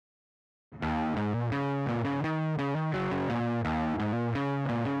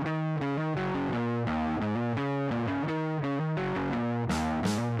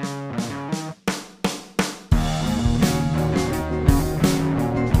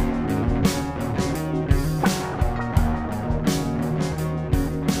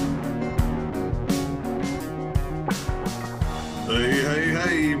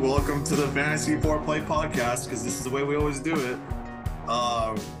Fantasy Foreplay Podcast, because this is the way we always do it.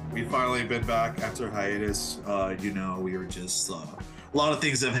 We've finally been back after hiatus. We were just a lot of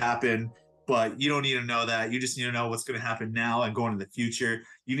things have happened, but you don't need to know that. You just need to know what's going to happen now and going in the future.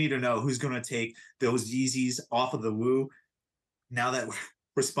 You need to know who's going to take those Yeezys off of the Woo now that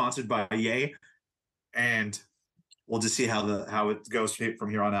we're sponsored by Ye, and we'll just see how it goes from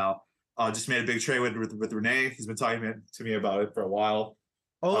here on out. Just made a big trade with Renee. He's been talking to me about it for a while.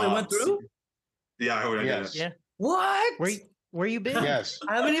 Oh, it went through? Yeah, I heard Yes. it. Yeah. What? Where you been? Yes.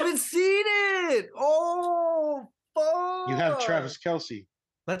 I haven't even seen it. Oh, fuck. You have Travis Kelce.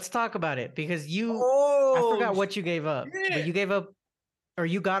 Let's talk about it because Oh, I forgot what you gave up. shit. But you gave up, or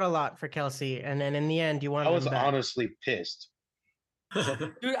you got a lot for Kelce, and then in the end, you wanted I was him back. honestly pissed.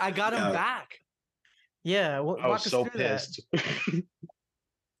 Dude, I got him Yeah. back. Yeah, I walk was us so through that. pissed.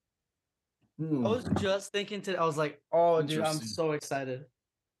 I was just thinking I was like, oh, dude, I'm Interesting. so excited.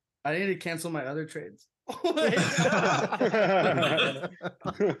 I need to cancel my other trades. Except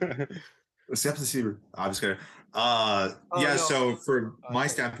the receiver. I'm just kidding. no. So for my Okay.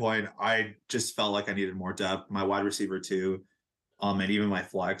 standpoint, I just felt like I needed more depth. My wide receiver too, and even my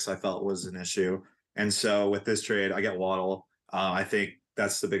flex, I felt was an issue. And so with this trade, I get Waddle. I think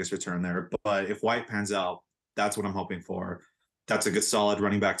that's the biggest return there. But if White pans out, that's what I'm hoping for. That's a good solid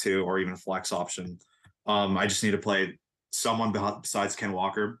running back too, or even a flex option. I just need to play someone besides Ken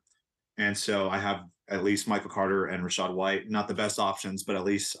Walker. And so I have at least Michael Carter and Rachaad White. Not the best options, but at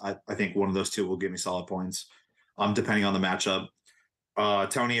least I think one of those two will give me solid points, depending on the matchup.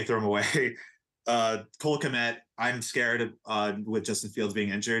 Tony, I throw him away. Cole Kmet, I'm scared with Justin Fields being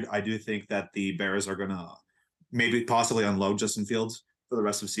injured. I do think that the Bears are going to maybe possibly unload Justin Fields for the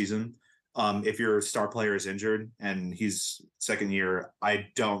rest of the season. If your star player is injured and he's second year, I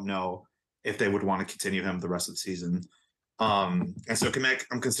don't know if they would want to continue him the rest of the season. And so Kmet,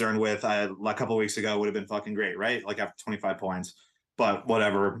 I'm concerned with. A couple of weeks ago would have been fucking great, right? Like after 25 points, but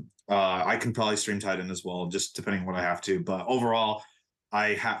whatever. I can probably stream tight end as well, just depending on what I have to. But overall,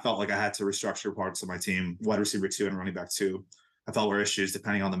 I felt like I had to restructure parts of my team. Wide receiver 2 and running back 2, I felt were issues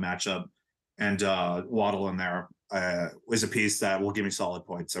depending on the matchup. And Waddle in there is a piece that will give me solid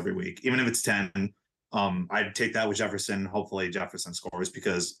points every week, even if it's 10. I'd take that with Jefferson. Hopefully Jefferson scores,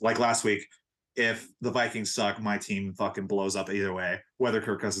 because like last week, if the Vikings suck, my team fucking blows up either way, whether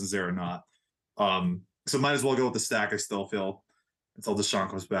Kirk Cousins is there or not. So might as well go with the stack, I still feel, until Deshaun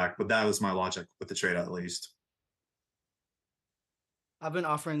comes back. But that was my logic with the trade, at least. I've been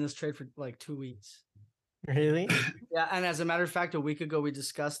offering this trade for like 2 weeks. Really? Yeah, and as a matter of fact, a week ago we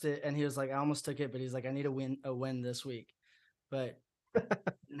discussed it, and he was like, "I almost took it," but he's like, "I need a win this week," but it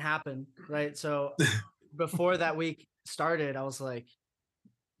didn't happen, right? So before that week started, I was like,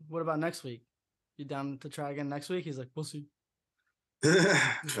 "What about next week? You down to try again next week?" He's like, "We'll see."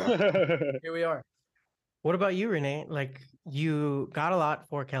 Here we are. What about you, Renee? Like, you got a lot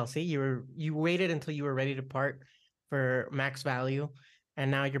for Kelce. You waited until you were ready to part for max value, and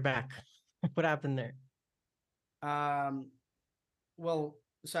now you're back. What happened there? Well,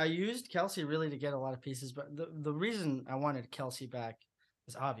 so I used Kelce really to get a lot of pieces, but the reason I wanted Kelce back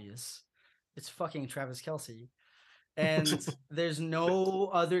is obvious. It's fucking Travis Kelce. And there's no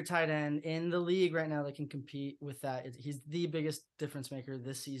other tight end in the league right now that can compete with that. He's the biggest difference maker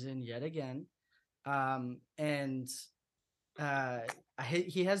this season yet again. He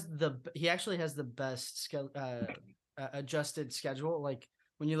actually has the best adjusted schedule. Like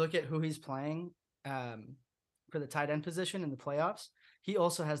when you look at who he's playing for the tight end position in the playoffs, he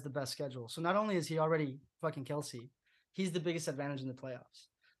also has the best schedule. So not only is he already fucking Kelce, he's the biggest advantage in the playoffs.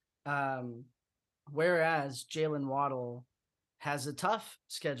 Whereas Jalen Waddle has a tough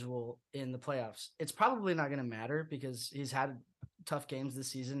schedule in the playoffs. It's probably not going to matter because he's had tough games this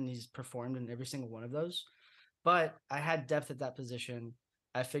season and he's performed in every single one of those. But I had depth at that position.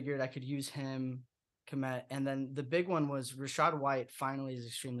 I figured I could use him, Kmet, and then the big one was Rachaad White finally is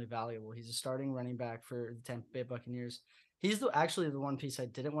extremely valuable. He's a starting running back for the Tampa Bay Buccaneers. He's actually the one piece I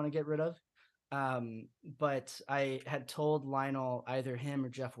didn't want to get rid of. But I had told Lionel either him or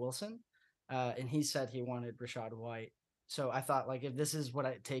Jeff Wilson. And he said he wanted Rachaad White. So I thought, like, if this is what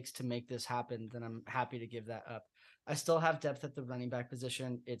it takes to make this happen, then I'm happy to give that up. I still have depth at the running back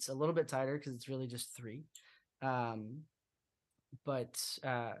position. It's a little bit tighter because it's really just 3. But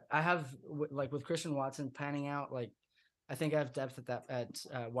I have, like, with Christian Watson panning out, like, I think I have depth at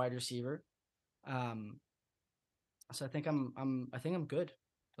wide receiver. So I think I'm good.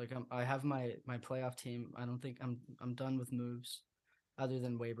 Like I have my playoff team. I don't think I'm done with moves other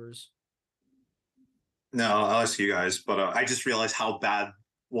than waivers. No, I'll ask you guys, but I just realized how bad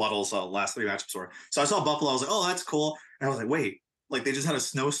Waddle's last 3 matchups were. So I saw Buffalo. I was like, oh, that's cool. And I was like, wait, like they just had a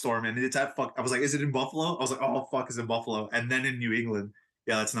snowstorm and it's at fuck. I was like, is it in Buffalo? I was like, oh fuck, is it Buffalo? And then in New England,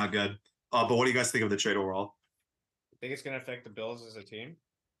 yeah, that's not good. But what do you guys think of the trade overall? Think it's gonna affect the Bills as a team?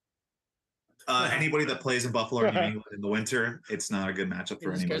 Anybody that plays in Buffalo or New England in the winter, it's not a good matchup He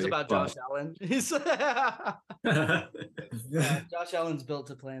for just cares anybody. about but- Josh Allen. He's Josh Allen's built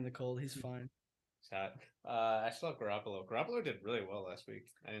to play in the cold. He's fine. It's hot. I still have Garoppolo. Garoppolo did really well last week.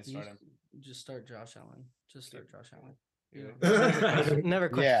 I didn't You start him. just start Josh Allen. Just start Josh Allen. Yeah. Never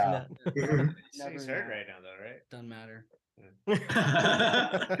question Yeah. He's Never hurt know. right now, though, right? Doesn't matter.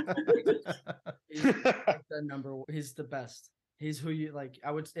 that. He's the he's the best. He's who you like.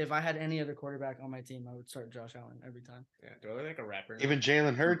 I would if I had any other quarterback on my team, I would start Josh Allen every time. Yeah. Do I look like a rapper? Even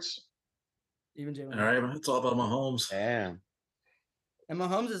Jalen Hurts. Even Jalen. All right, it's all about Mahomes. Damn. And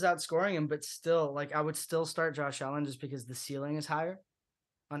Mahomes is outscoring him, but still, like I would still start Josh Allen just because the ceiling is higher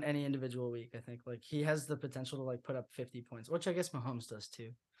on any individual week. I think like he has the potential to like put up 50 points, which I guess Mahomes does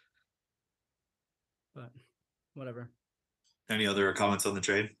too. But whatever. Any other comments on the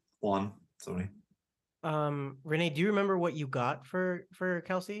trade? Juan, somebody. Renee, do you remember what you got for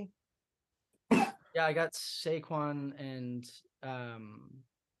Kelsey? Yeah, I got Saquon and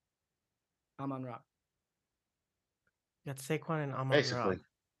Amon Ra. You got Saquon and Amon Ra. Basically.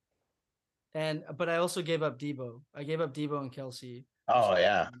 And but I also gave up Debo. I gave up Debo and Kelsey. Oh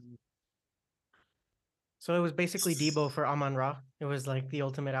yeah. So it was basically Debo for Amon Ra. It was like the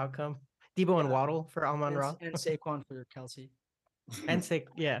ultimate outcome. Debo and Yeah. Waddle for Amon Ra. And Saquon for Kelsey. And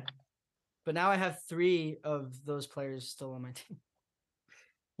yeah. But now I have 3 of those players still on my team.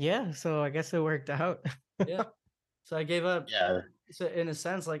 Yeah, so I guess it worked out. Yeah. So I gave up. Yeah. So in a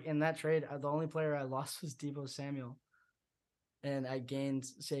sense, like in that trade, the only player I lost was Debo Samuel, and I gained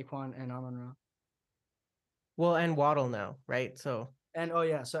Saquon and Amon Ra. Well, and Waddle now, right? So And oh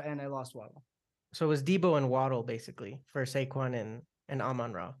yeah, and I lost Waddle it was Debo and Waddle basically for Saquon and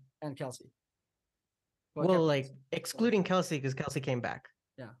Amon Ra. and Kelsey. Well, like excluding Kelsey because Kelsey came back.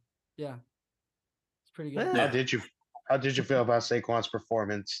 Yeah, it's pretty good. Yeah. How did you feel about Saquon's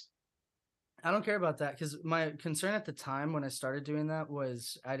performance? I don't care about that because my concern at the time when I started doing that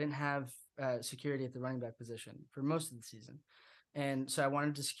was I didn't have security at the running back position for most of the season. And so I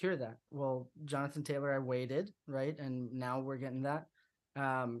wanted to secure that. Well, Jonathan Taylor, I waited, right? And now we're getting that.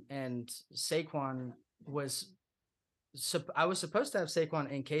 And Saquon was, I was supposed to have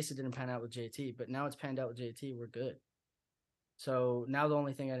Saquon in case it didn't pan out with JT, but now it's panned out with JT. We're good. So now the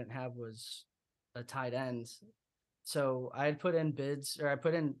only thing I didn't have was a tight end. So I had put in bids or I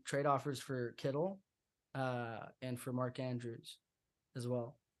put in trade offers for Kittle and for Mark Andrews as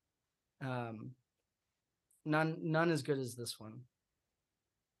well. None as good as this one.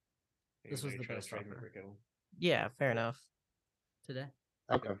 This was the best offer. Yeah, fair enough. Today.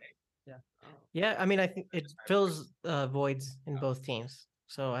 Okay. Yeah, I mean, I think it fills voids in both teams,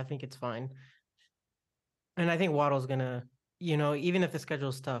 so I think it's fine. And I think Waddle's gonna, even if the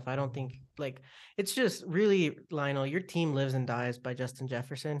schedule's tough, I don't think it's just really Lionel. Your team lives and dies by Justin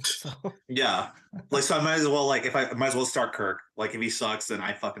Jefferson. So Yeah, like so I might as well I might as well start Kirk. Like if he sucks, then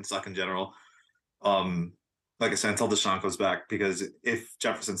I fucking suck in general. Like I said, until Deshaun comes back, because if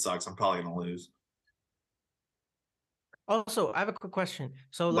Jefferson sucks, I'm probably gonna lose. also, I have a quick question.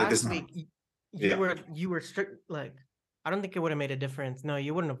 So Like last this- week Yeah. you were strict. Like, I don't think it would have made a difference. No,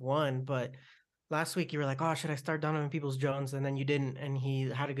 you wouldn't have won. But last week you were like, oh, should I start Donovan Peoples-Jones? And then you didn't, and he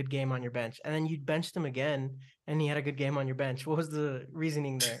had a good game on your bench. And then you benched him again, and he had a good game on your bench. What was the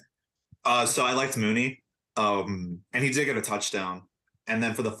reasoning there? So I liked Mooney, and he did get a touchdown. And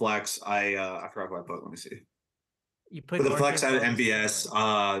then for the flex, I forgot who I put. Let me see. You put For the flex, I had Marquez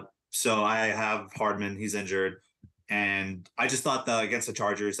MVS. So I have Hardman. He's injured, and I just thought that against the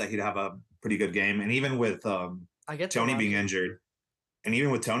Chargers that he'd have a pretty good game. And even with I get Tony being Elijah.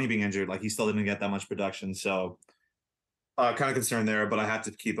 injured, like he still didn't get that much production. So kind of concerned there, but I have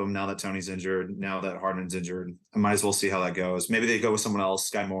to keep him now that Tony's injured. Now that Hardman's injured, I might as well see how that goes. Maybe they go with someone else,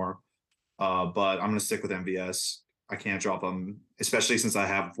 Sky Moore. But I'm gonna stick with MVS. I can't drop him, especially since I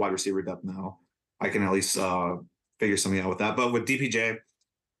have wide receiver depth now. I can at least figure something out with that. But with DPJ,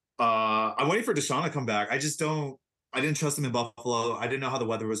 I'm waiting for Deshaun to come back. I didn't trust him in Buffalo. I didn't know how the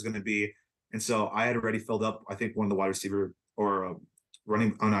weather was going to be. And so I had already filled up, I think, one of the wide receiver or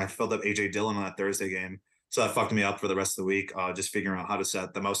I filled up AJ Dillon on that Thursday game. So that fucked me up for the rest of the week, just figuring out how to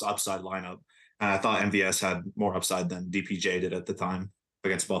set the most upside lineup. And I thought MVS had more upside than DPJ did at the time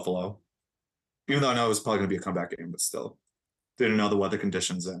against Buffalo. Even though I know it was probably going to be a comeback game, but still didn't know the weather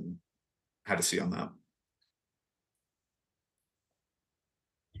conditions and had to see on that.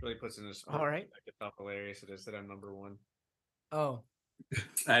 Really puts in this. All right. Like, it's how hilarious it is that I'm number one. Oh,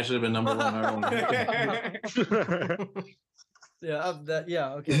 I should have been number one. I don't know.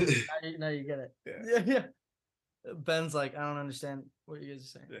 Yeah. Okay. Now you get it. Yeah. Yeah. Ben's like, I don't understand what you guys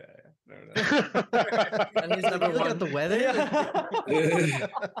are saying. Yeah. No. And he's number You look one. at the weather. Yeah.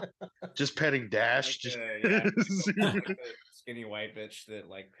 Just petting Dash. Just Like the skinny white bitch that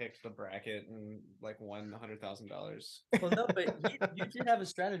like picked the bracket and like won $100,000. Well, no, but you did have a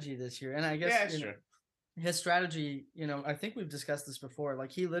strategy this year, and I guess Yeah, it's you know, true. his strategy. I think we've discussed this before.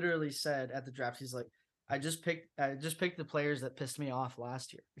 Like he literally said at the draft, he's like, I just picked the players that pissed me off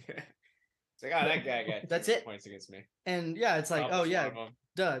last year. It's like, oh, that guy got That's 2 it. points against me. And yeah, it's like, oh Accomplished yeah, one of 'em.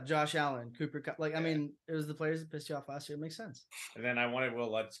 duh, Josh Allen, Cooper Cup. Like, I Yeah. mean, it was the players that pissed you off last year. It makes sense. And then I wanted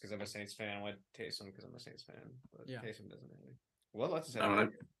Will Lutz because I'm a Saints fan. I wanted Taysom because I'm a Saints fan. But Yeah. Taysom doesn't really. Will Lutz is All right.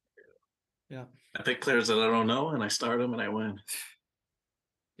 Yeah. I pick players that I don't know, and I start them, and I win.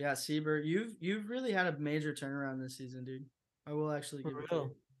 Yeah, Sieber, you've really had a major turnaround this season, dude. I will actually give For it to real.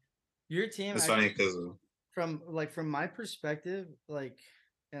 you. Your team It's actually- funny because from my perspective, like,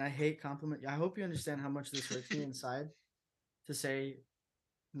 and I hate compliment. I hope you understand how much this hurts me inside to say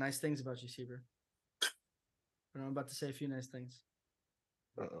nice things about you, Sieber. But I'm about to say a few nice things.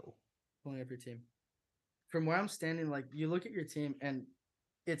 Uh-oh. Pulling up your team. From where I'm standing, like you look at your team and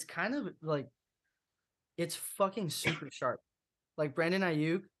it's kind of like it's fucking super sharp. Like Brandon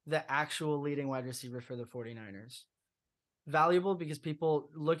Ayuk, the actual leading wide receiver for the 49ers. Valuable because people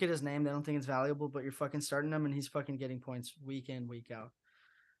look at his name, they don't think it's valuable, but you're fucking starting him and he's fucking getting points week in, week out.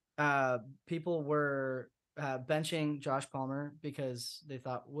 People were benching Josh Palmer because they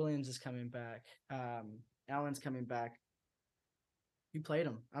thought Williams is coming back. Allen's coming back. You played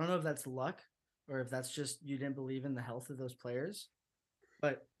him. I don't know if that's luck or if that's just you didn't believe in the health of those players,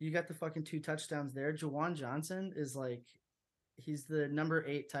 but you got the fucking 2 touchdowns there. Jawan Johnson is like, he's the number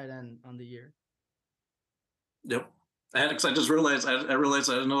 8 tight end on the year. Yep. Because I just realized I realized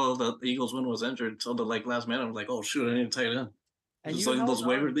I didn't know that the Eagles one was injured until the last minute. I was like, oh shoot, I need to tight end. And Just you like those held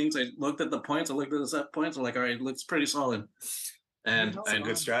waiver on. things. I looked at the points. I looked at the set points. I'm like, all right, it looks pretty solid. And held and on.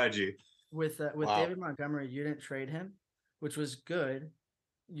 good strategy. With Wow. David Montgomery, you didn't trade him, which was good.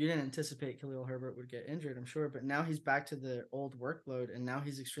 You didn't anticipate Khalil Herbert would get injured, I'm sure, but now he's back to the old workload, and now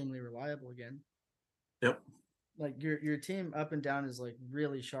he's extremely reliable again. Yep. Like your team up and down is like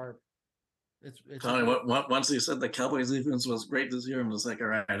really sharp. It's Tony, once he said the Cowboys defense was great this year, I'm just like, all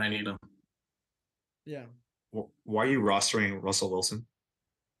right, I need him. yeah. Why are you rostering Russell Wilson?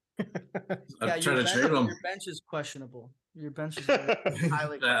 I'm Yeah, trying to trade him. your bench is questionable. Your bench is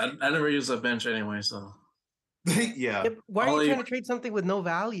highly I questionable. never use a bench anyway, so Yeah. Yeah, but why are All you you- trying to trade something with no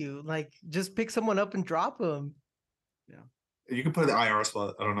value? Like, just pick someone up and drop them. You can put the IR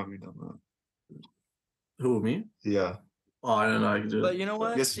spot. I don't know if you've done that. who me? Yeah. Oh, I don't know. I can do But it. you know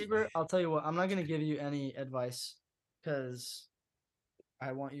what, Yes. Sieber? I'll tell you what. I'm not going to give you any advice because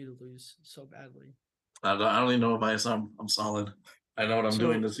I want you to lose so badly. I don't even know if I'm solid. I know what I'm So-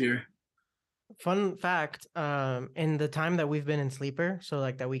 doing this year. Fun fact, in the time that we've been in sleeper, so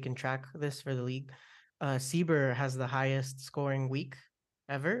like that we can track this for the league, Sieber has the highest scoring week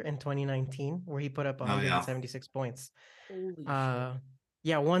ever in 2019, where he put up Oh, yeah. 176 points. Holy shit.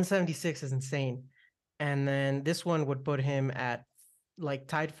 Yeah, 176 is insane. And then this one would put him at like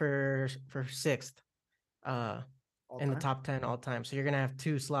tied for sixth All in the time. top 10 all time. So you're gonna have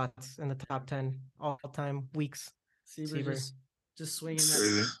 2 slots in the top 10 all time weeks. Sieber Sieber. just swinging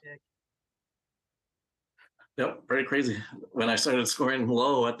Crazy. that stick. Yep, very crazy. When I started scoring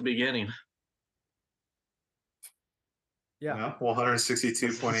low at the beginning. Yeah.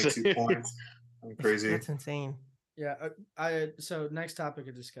 162.82 points. I'm crazy. That's insane. Yeah, so next topic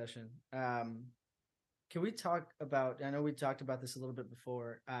of discussion. Can we talk about? I know we talked about this a little bit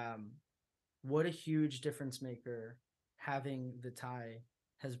before. What a huge difference maker having the tie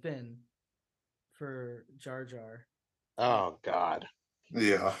has been for Jar Jar. Oh God.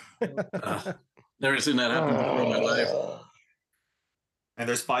 Yeah. Never seen that happen before in my life. And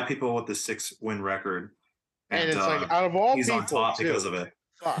there's 5 people with the 6-win record. And it's like out of all he's people on top too. because of it.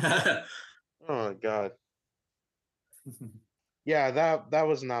 Fuck. Oh my God. Yeah, that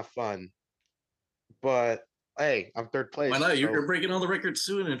was not fun. But hey, I'm third place. Why not? so You're breaking all the records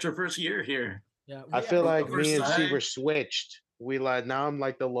soon. It's your first year here. Yeah, I feel like me first and time. Seaver switched. We like now I'm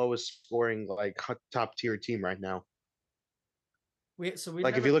like the lowest scoring like top tier team right now. we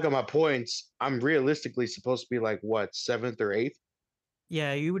Like if you look at my points, I'm realistically supposed to be like what 7th or 8th.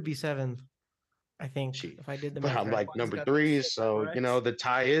 Yeah, you would be 7th, I think, Gee, if I did the But math I'm right. like Mine's number got 3, the 6th, so right? you know the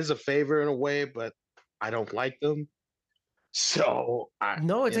tie is a favor in a way, but I don't like them. So I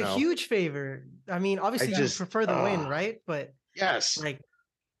No, it's you a know, huge favor. I mean, obviously you just- prefer the win, ah. right? But yes. like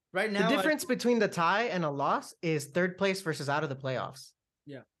right the now difference between the tie and a loss is third place versus out of the playoffs.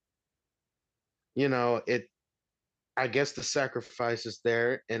 You know, I guess the sacrifice is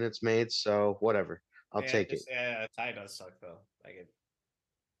there and it's made, so whatever. I'll take it. Yeah, a tie does suck though. Like it.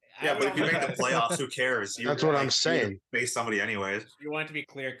 Yeah, I but if you don't make know. the playoffs, who cares? That's what I'm you saying. Face somebody anyways. You want it to be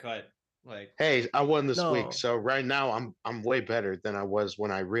clear cut. Like Hey, I won this No. week, so right now I'm way better than I was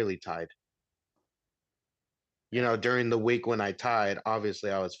when I really tied. You know, during the week when I tied,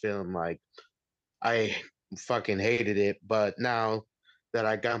 obviously I was feeling like I fucking hated it, but now that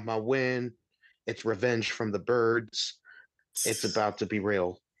I got my win, it's revenge from the birds. It's about to be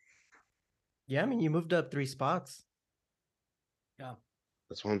real. Yeah, I mean, you moved up 3 spots.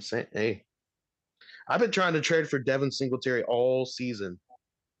 That's what I'm saying. Hey, I've been trying to trade for Devin Singletary all season.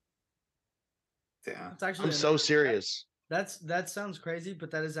 Yeah. It's actually I'm so serious. that sounds crazy,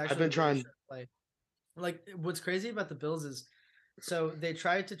 but that is actually been the way trying- you should play. Like what's crazy about the Bills is so they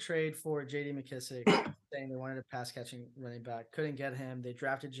tried to trade for JD McKissick, saying they wanted a pass catching running back, couldn't get him. They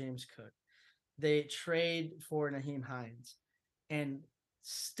drafted James Cook. They trade for Naheem Hines, and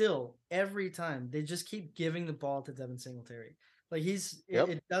still every time they just keep giving the ball to Devin Singletary. Like Yep.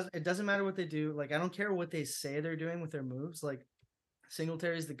 it doesn't matter what they do. Like I don't care what they say they're doing with their moves. Like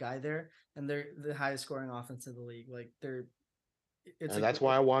Singletary's the guy there, and they're the highest scoring offense in the league. Like it's And that's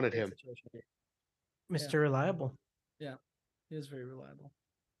why I wanted great him. situation. Mr. Reliable. He is very reliable.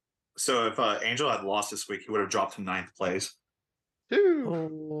 So if Angel had lost this week, he would have dropped to 9th place. Dude.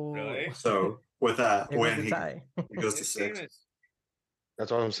 Oh, Really? So with that there goes win, the he tie. goes to this game 6th. is-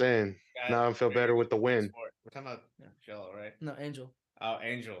 That's what I'm saying. guys, Now I feel very better with the good win. sport. We're talking about Jello, right? No, Angel. Oh,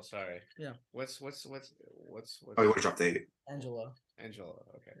 Angel. Sorry. Yeah. What's Oh, he would have dropped to 8. Angelo. Angelo?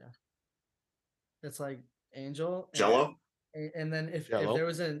 Okay. Yeah. It's like Angel. and- Jello? And then if Jell-O? there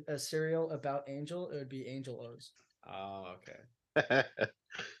was a cereal about Angel, it would be Angel O's. Oh, okay.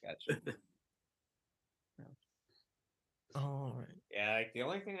 Gotcha. All right. Yeah, like the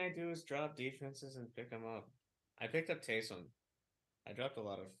only thing I do is drop defenses and pick them up. I picked up Taysom. I dropped a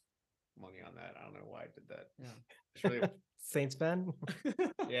lot of money on that. I don't know why I did that. Yeah. It's really, Saints fan.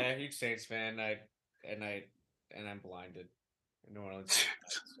 yeah, huge Saints fan. I'm blinded. New Orleans.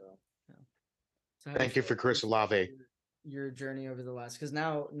 So. So how do Thank you feel for about Chris Olave. your journey over the last, because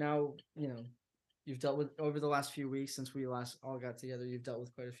now you know you've dealt with over the last few weeks since we last all got together. You've dealt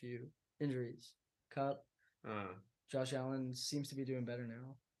with quite a few injuries. Cup, Josh Allen seems to be doing better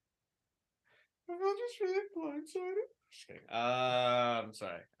now. I feel just really blindsided. Just kidding. I'm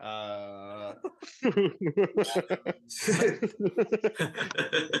sorry.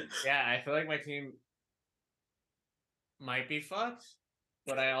 Yeah, I feel like my team might be fucked,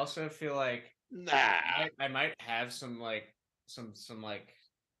 but I also feel like Nah. I might have some luck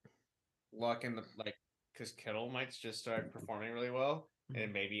in the because Kittle might just start performing really well,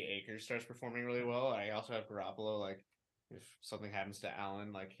 and maybe Akers starts performing really well. I also have Garoppolo. Like, if something happens to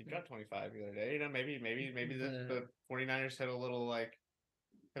Allen, like he dropped 25 the other day, you know, maybe the 49ers hit a little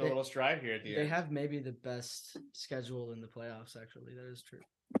They- little stride here at the They end. have maybe the best schedule in the playoffs. Actually, that is true.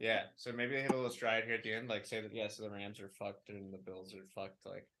 Yeah, so maybe they hit a little stride here at the end. Like, say that so the Rams are fucked and the Bills are fucked.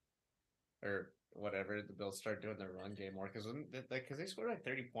 Or whatever, the Bills start doing their run game more because they scored like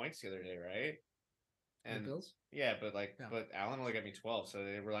 30 points the other day, right? The Bills. Yeah, but Yeah. but Allen only got me 12, so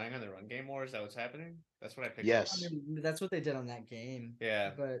they're relying on the run game more. Is that what's happening? That's what I picked. Yes. I mean, that's what they did on that game.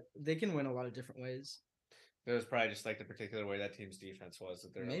 Yeah, But they can win a lot of different ways. it was probably just like the particular way that team's defense was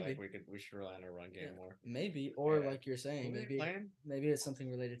that they're Maybe. like we should rely on our run game Yeah. more. Maybe, or Yeah. like you're saying, Who are they maybe playing? maybe it's something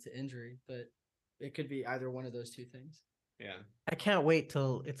related to injury, but it could be either one of those two things. Yeah, I can't wait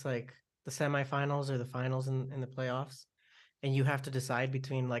till it's like the semifinals or the finals in the playoffs. And you have to decide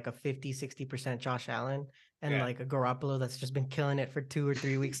between like a 50-60% Josh Allen and Yeah. like a Garoppolo that's just been killing it for 2 or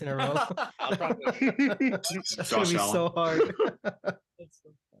 3 weeks in a row. I'll probably That's gonna Josh be so hard. That's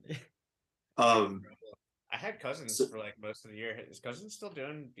so funny. I had Cousins So- for like most of the year. Is Cousins still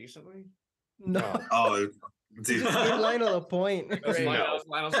doing decently? No. Oh, dude. Just give Lionel a point. That's Great.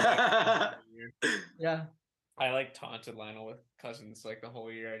 Lionel's Yeah, I taunted Lionel with Cousins like the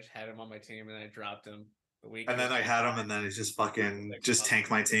whole year. I just had him on my team and I dropped him the week. And then I had him, and then he just fucking just tanked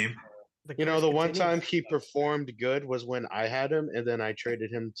my team. You know, the one curse time continues. he performed good was when I had him, and then I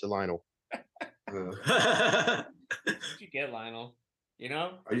traded him to Lionel. What'd you get, Lionel? You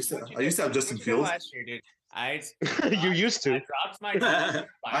know, I used to- What'd you I used to get- have Justin what'd you get Fields. last year, dude. I You used I to. dropped my.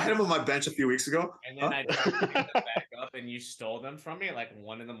 I had him on my bench a few weeks ago. And then Huh? I tried to pick them back up, and you stole them from me at like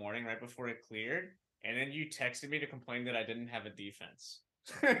 1 a.m. right before it cleared. And then you texted me to complain that I didn't have a defense.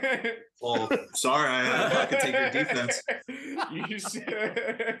 Well, sorry, I could take your defense. You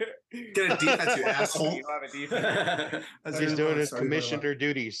said... Get a defense, you asshole. You have a defense. That's He's usually doing what I his started my life. commissioner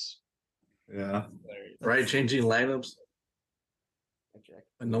duties. Yeah. Right, changing lineups Okay.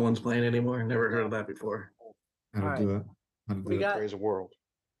 when no one's playing anymore. Never heard of that before. How to Alright. do it. How to We do it. got- Crazy world.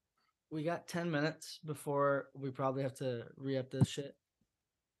 We got 10 minutes before we probably have to re-up this shit.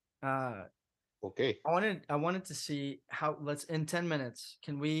 Okay. I wanted to see how let's in 10 minutes,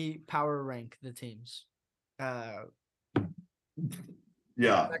 can we power rank the teams? Yeah.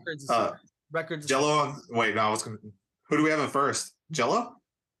 Records Uh, records Jello. Wait, no, I was gonna. Who do we have in first? Jello?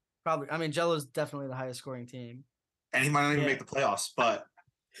 probably I mean Jello's definitely the highest scoring team. And he might not even Yeah. make the playoffs, but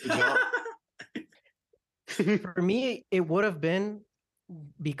Jello. For me, it would have been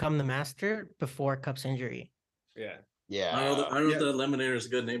become the master before Cup's injury. Yeah. Yeah. I know yeah. the Eliminator is a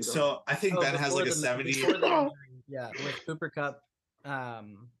good name. So I think Oh, Ben has before like a the- 70. before the injury, yeah, with Cooper Cup.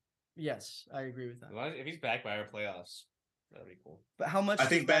 Yes, I agree with that. If he's back by our playoffs, that'd be cool. But how much I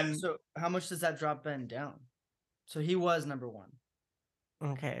think does that- Ben- so how much does that drop Ben down? So he was number 1.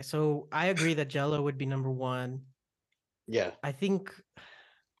 Okay, so I agree that Jello would be number 1. Yeah. I think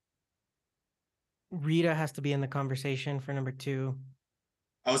Rita has to be in the conversation for number 2.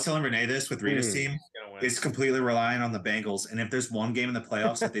 I was telling Renee this with Rita's team. He's gonna win. It's completely relying on the Bengals. And if there's one game in the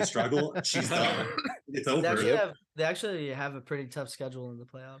playoffs that they struggle, she's done. It's They over. actually, they actually have a pretty tough schedule in the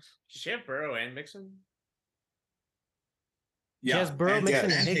playoffs. Does she have Burrow and Mixon? Yeah. has Burrow, and, Mixon,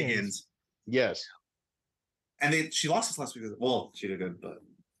 yeah, and and Higgins. Yes. And she lost this last week. Well, she did good, but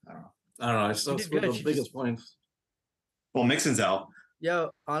I don't know. I don't know. I still did scored good, the she biggest just- points. Well, Mixon's out. Yo,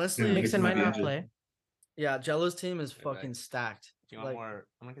 honestly, Yeah, Mixon might might be not injured. play. yeah, Jello's team is Okay, fucking nice. stacked. Do you want Like, more?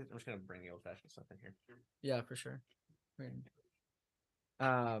 I'm just gonna bring the old fashioned stuff in here. yeah, for sure. Right.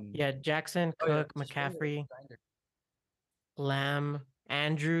 Yeah, Jackson, oh, yeah, Cook, just bring the McCaffrey, grinder. Lamb,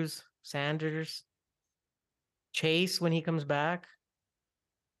 Andrews, Sanders, Chase when he comes back.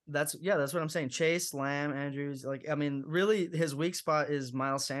 That's what I'm saying. Chase, Lamb, Andrews. Like, I mean, really, his weak spot is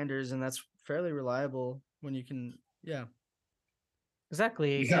Miles Sanders, and that's fairly reliable when you can. Yeah,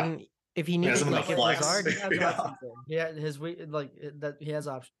 Exactly. Yeah. And if he has needed, him in like, the if flex. Lazard, he has Yeah. options there. Yeah, his weak like that. He has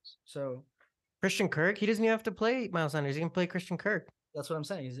options. So Christian Kirk, he doesn't even have to play Miles Sanders. He can play Christian Kirk. that's what I'm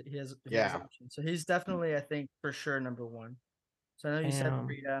saying. He has Yeah. options. So he's definitely, I think, for sure number 1. So I know you said Damn.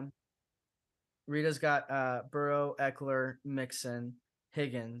 Rita. Rita's got Burrow, Eckler, Mixon,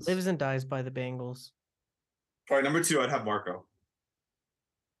 Higgins. Lives and dies by the Bengals. All right, number 2, I'd have Marco.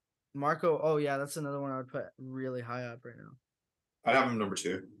 Marco. Oh yeah, that's another one I would put really high up right now. I'd have him number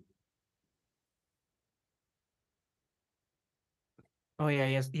 2. Oh yeah,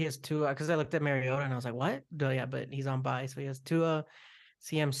 he has Tua. Because I looked at Mariota and I was like, what? Oh yeah, but he's on bye, so he has Tua,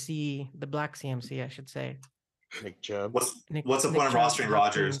 CMC, the black CMC, I should say. Nick Chubb. What's Nick- the Nick point of Chubb, rostering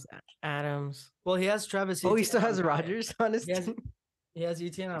Rodgers? Hopkins, Adams. Well, he has Travis. Oh, he Etienne still on has the bye. Rodgers on his He has- team. He has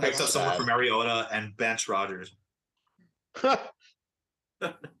Etienne on. Picks the up bye. someone Sad. from Mariota and bench Rodgers.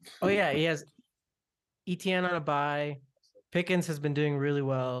 Oh yeah, he has ETN on a bye. Pickens has been doing really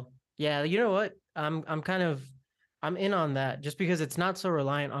well. Yeah, you know what? I'm in on that just because it's not so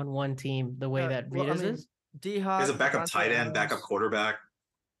reliant on one team the way Yeah, that well, I Rita's mean, is. He D-Hop. has a backup Devontae tight end, Adams. backup quarterback.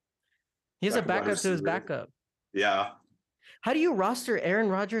 He has a backup wide backup to his receiver. backup. Yeah. How do you roster Aaron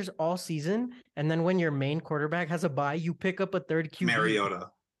Rodgers all season and then when your main quarterback has a bye, you pick up a third QB? Mariota.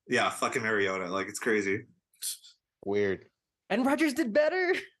 Yeah, fucking Mariota. Like, it's crazy. Weird. And Rodgers did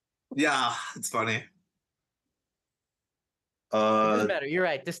better. Yeah, it's funny. It doesn't matter. You're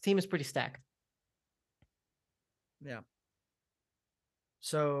right. This team is pretty stacked. Yeah.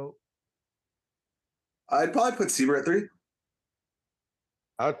 So I'd probably put Sieber at 3.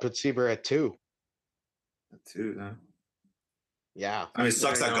 I would put Sieber at 2. 2, yeah. Yeah. I mean, it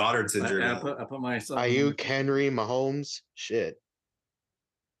sucks There that you go. Goddard's injured. I put myself. Ayuk, Henry, Mahomes. Shit.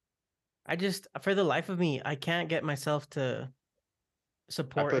 I just, for the life of me, I can't get myself to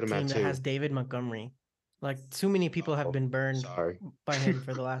support a put him at team that 2. has David Montgomery. Like, too many people have been burned Sorry. by him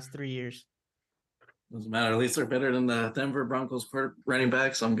for the last 3 years. Doesn't matter. At least they're better than the Denver Broncos running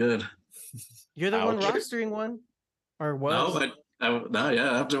backs. I'm good. You're the one Ouch. rostering one, or was? No, but no,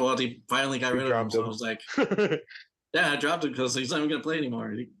 yeah. After he finally got You rid of him, dropped so I him. was like, yeah, I dropped him because he's not even gonna play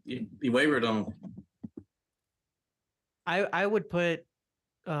anymore. He wavered him. I would put,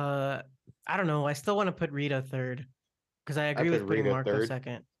 I don't know. I still want to put Rita third because I agree with put putting Rita Marco third.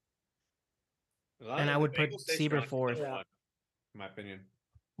 second. As long And as I the would put Bengals stay Sieber strong, fourth. they're Yeah. fine, in my opinion.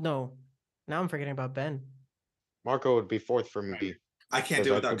 No, now I'm forgetting about Ben. Marco would be 4th for me. I can't 'cause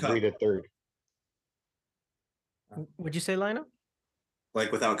do it I without put Cup. Rita 3rd. Would you say Lino?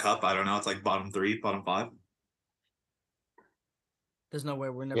 Like, without Cup, I don't know. It's like bottom 3, bottom 5. there's no way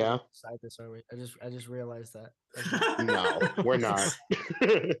we're never Yeah. gonna decide this, are we? I just realized that. No, we're not.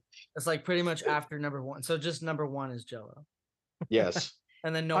 It's like pretty much after number 1. So just number 1 is Jello, Yes.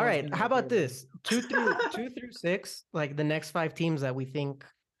 and then no. All one's right. gonna How know about who it this? 2 through 6, like the next 5 teams that we think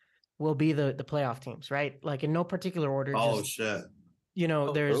will be the playoff teams, right? Like in no particular order. Oh just, shit. you know,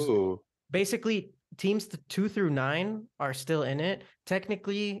 Oh, there's Ooh. basically teams 2 through 9 are still in it.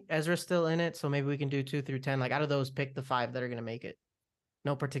 Technically, Ezra's still in it, so maybe we can do 2 through 10. Like out of those, pick the 5 that are gonna make it.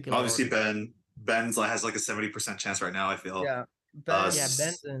 No particular Obviously, order. Ben's like has like a 70% chance right now. I feel. Yeah. Yeah, S-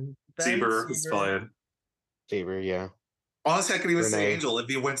 Benson. Sieber is fine. Saber, yeah. Honestly, I could even say Renee. Angel if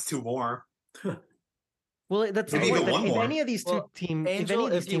he wins 2 more. Well, that's the Maybe point. even that one if more. any of these Well, if any Angel,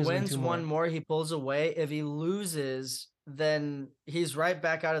 of these if he teams win wins 2 one more, he pulls away. If he loses, then he's right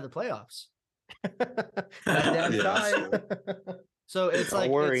back out of the playoffs. Back down to Yeah, tie. sure. So it's Don't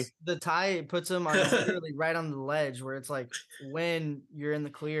like worry. the tie puts him on literally right on the ledge where it's like win, you're in the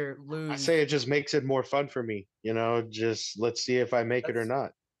clear, lose. I say it just makes it more fun for me. You know, just let's see if I make it or That's-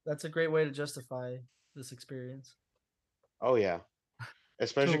 not. That's a great way to justify this experience. Oh yeah.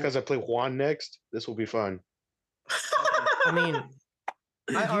 Especially So- because I play Juan next. This will be fun. I mean, I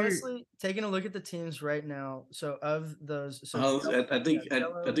you're- honestly taking a look at the teams right now. So of those, so I think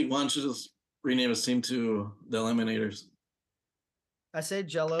Jello- I think Juan should just rename his team to the Eliminators. I say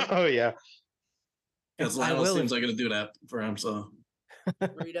Jello, Oh yeah. Because I Lionel will seems if- like gonna do that for him. So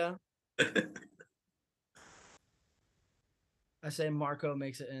Rita. I say Marco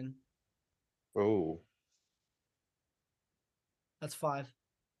makes it in. Oh. That's 5.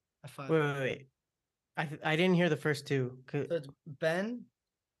 At 5. wait. I didn't hear the first 2. So it's Ben,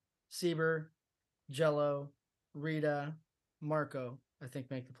 Sieber, Jello, Rita, Marco. I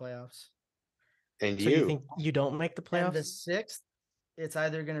think make the playoffs. And So you think you don't make the And the playoffs? 6th, it's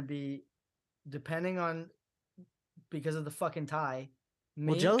either going to be depending on because of the fucking tie.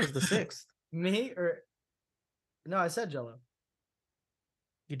 Me, Well, Jello's the 6th. me or no, I said Jello.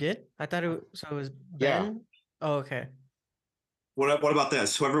 You did? I thought it was Yeah. Ben. Oh, okay. What about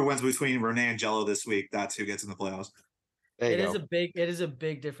this? Whoever wins between Renee and Jello this week, that's who gets in the playoffs. there you It is go. it is a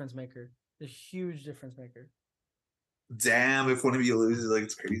big difference maker. A huge difference maker. Damn, if one of you loses, like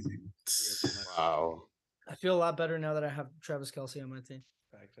it's crazy. Wow. I feel a lot better now that I have Travis Kelsey on my team.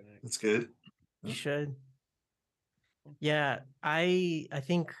 That's good. You should. Yeah, I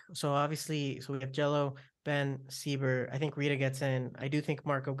think so. Obviously, so we have Jello, Ben, Sieber. I think Rita gets in. I do think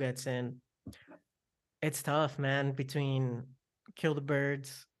Marco gets in. It's tough, man. Between Kill the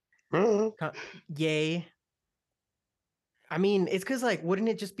Birds, Yay. I mean, it's because like, wouldn't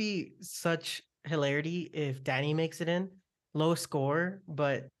it just be such hilarity if Danny makes it in? Low score,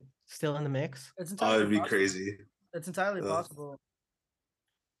 but still in the mix. It's Oh, entirely it'd be possible. crazy. It's entirely Ugh. possible.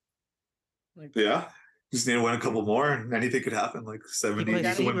 Like Yeah. Just need to win a couple more and anything could happen. Like 70, you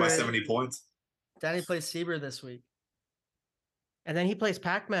plays can win by Sieber. 70 points. Danny plays Sieber this week. And then he plays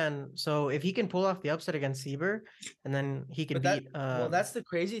Pac-Man. So if he can pull off the upset against Sieber, and then he can But that- beat well, that's the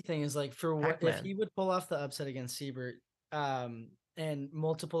crazy thing is like for what if Pac-Man. he would pull off the upset against Siebert, and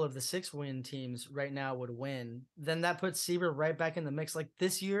multiple of the 6-win teams right now would win, then that puts Siebert right back in the mix. Like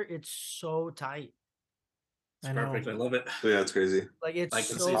this year, it's so tight. it's I know. perfect. I love it. Yeah, it's crazy. Like it's I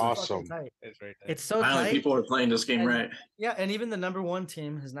can so see that. fucking Awesome. tight. It's right there. it's so Finally, tight. people are playing this game And- right. Yeah, and even the number 1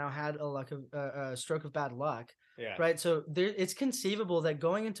 team has now had a stroke of bad luck, Yeah. right? So it's conceivable that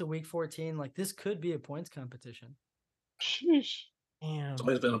going into week 14, like this could be a points competition. Sheesh. Damn. It's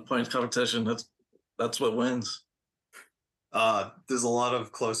always been a points competition. That's what wins. There's a lot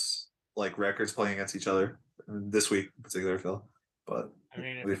of close like records playing against each other this week in particular, Phil. But I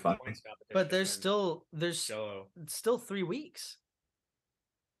mean, if It'll be it's a fun. points competition, But there's then there's Jello, still 3 weeks.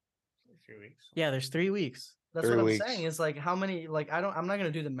 3 weeks. Yeah, there's 3 weeks. That's 3 what I'm weeks. saying. Is like how many like I'm not gonna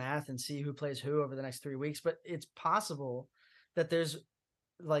do the math and see who plays who over the next 3 weeks, but it's possible that there's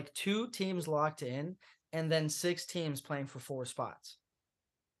like 2 teams locked in and then 6 teams playing for 4 spots.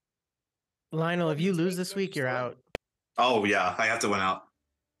 Lionel, if you lose Take this what week, you you're said. out. oh yeah, I have to win out.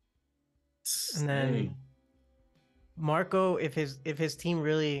 And then Dang. Marco, if his team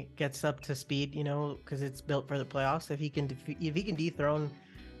really gets up to speed, you know, because it's built for the playoffs, if he can dethrone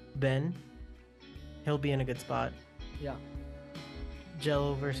Ben, he'll be in a good spot. Yeah.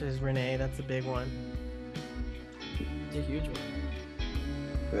 Jello versus Renee, that's a big one. It's a huge one.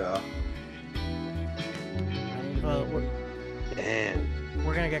 Yeah. I need to Well, vote. Damn.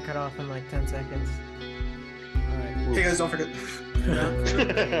 we're gonna get cut off in like 10 seconds. All right. Hey guys, don't forget Round two,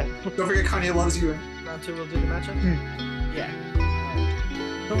 don't forget Kanye loves you. round 2 we'll do the matchup. Yeah.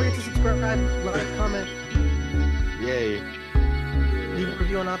 Don't forget to subscribe, like, comment, Yay. leave a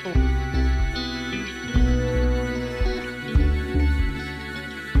review on Apple.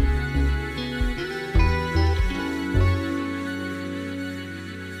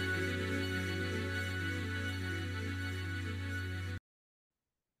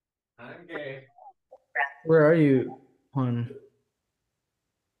 I'm gay. Where are you, Juan?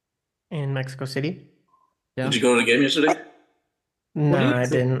 in Mexico City. Yeah. Did you go to the game yesterday? No, do you I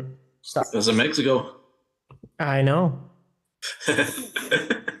think? didn't. Stop. It was in Mexico. I know.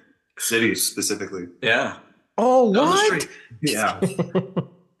 Cities specifically. Yeah. Oh, Down the what? street. Yeah.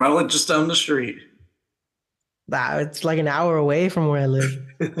 Probably just down the street. It's like an hour away from where I live.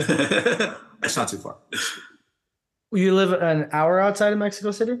 That's not too far. You live an hour outside of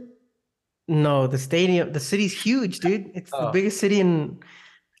Mexico City? No, the city's huge, dude. It's the Oh. biggest city in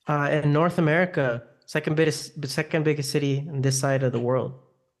North America. Second biggest city in this side of the world.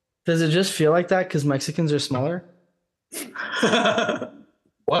 Does it just feel like that because Mexicans are smaller?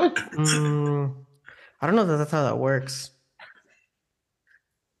 What? I don't know that that's how that works.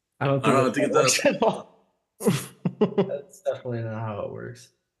 I don't I don't think think it works does. at all. That's definitely not how it works.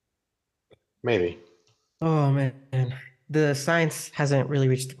 Maybe. Oh man, the science hasn't really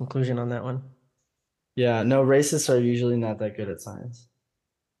reached a conclusion on that one. Yeah, no, racists are usually not that good at science.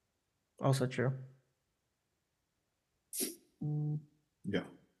 Also true. Yeah.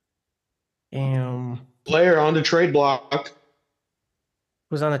 Player on the trade block.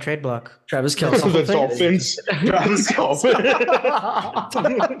 Who's on the trade block? Travis Kelce. The Dolphins. Travis Kelce.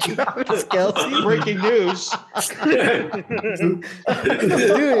 Travis Kelce. Breaking news. Do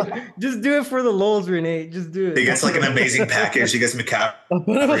it. Just do it for the lulz, Renee. Just do it. He gets like an amazing package. He gets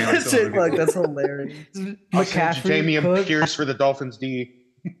McCaffrey. That's hilarious. McCaffrey, Jamie Cook, Pierce for the Dolphins D.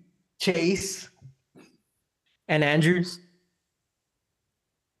 Chase, and Andrews.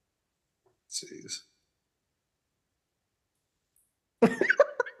 Jeez.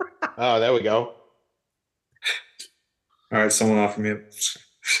 Oh, there we go. All right, someone offer me.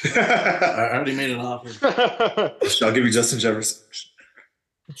 I already made an offer. I'll give you Justin Jefferson.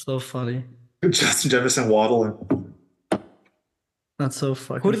 So funny. Justin Jefferson, Waddle, and That's so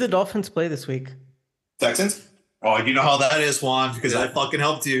fucking. Who did the Dolphins play this week? Texans. Oh, you know how that is, Juan, because I fucking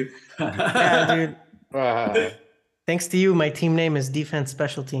helped you. Yeah, dude. Uh, Thanks to you, my team name is Defense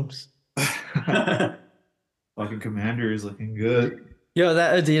Special Teams. Fucking Commander is looking good. Yo,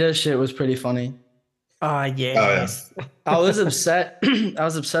 that Adidas shit was pretty funny. Yes. I was upset. I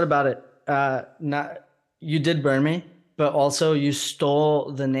was upset about it. Not you did burn me, but also you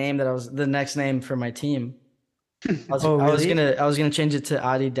stole the name the next name for my team. I was really? gonna change it to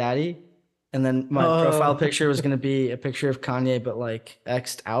Adi Daddy, and then my profile Oh. picture was gonna be a picture of Kanye, but like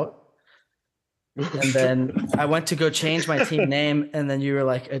X'd out. And then I went to go change my team name, and then you were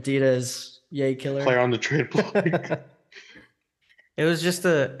like Adidas Yay Killer. player on the trade block. It was just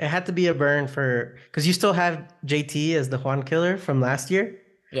it had to be a burn because you still have JT as the Juan Killer from last year.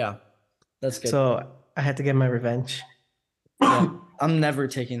 Yeah, that's good. So I had to get my revenge. Yeah, I'm never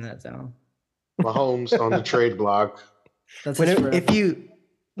taking that down. Mahomes on the trade block. That's When his if forever.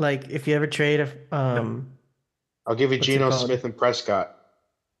 if you ever trade I'll give you What's it Geno called? Smith and Prescott.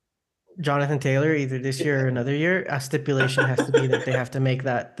 Jonathan Taylor either this year or another year, a stipulation has to be that they have to make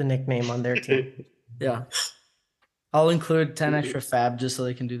that the nickname on their team. Yeah. I'll include 10 extra fab just so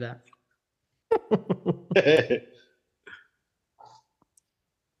they can do that.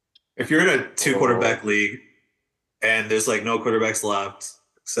 If you're in a 2-quarterback league and there's like no quarterbacks left,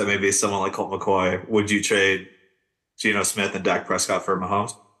 except maybe someone like Colt McCoy, would you trade Geno Smith and Dak Prescott for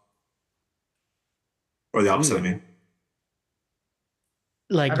Mahomes? Or the opposite, I mean.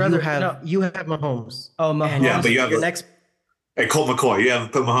 Like I'd rather- you have Mahomes. Oh, And Mahomes. Yeah, but you have your the- next Hey, Colt McCoy. You have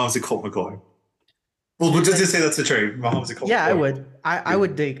put Mahomes and Colt McCoy. Well, we'll just say that's a trade. Mahomes and Colt yeah, I McCoy. would. I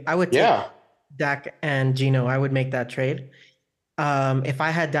would take Yeah. Dak and Geno. I would make that trade. If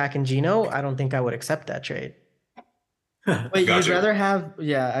I had Dak and Geno, I don't think I would accept that trade. Wait, you'd Gotcha. rather have,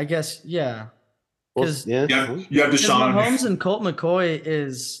 yeah, I guess, yeah. Well, 'Cause- yeah. You have Because Deshaun. Mahomes and Colt McCoy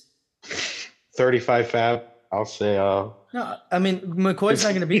is, 35 fab. I'll say no, I mean, McCoy's not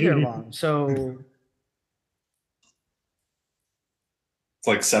going to be there long. So It's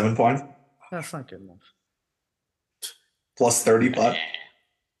like 7 points that's not good enough. plus 30. But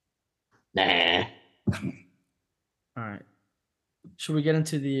nah. All right. Should we get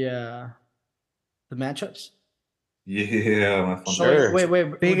into the matchups? yeah, my phone. Sure. Wait. Would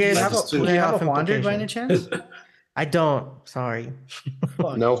you Biggest have playoff do you have a Wander by any chance? I don't. Sorry.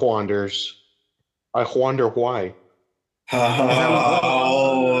 Fuck. No Wanders. I wonder why.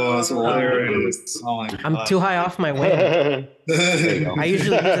 Oh, that's hilarious. Oh my I'm God. too high off my win. There you go. I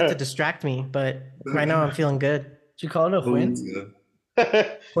usually use it to distract me, but right now I'm feeling good. Did you call it a Ooh, win? that's good.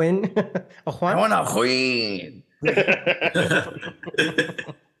 Win. A Juan? a win.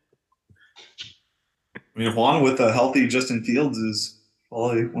 I mean, Juan with a healthy Justin Fields is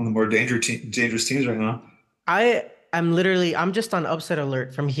probably one of the more dangerous teams right now. I'm just on upset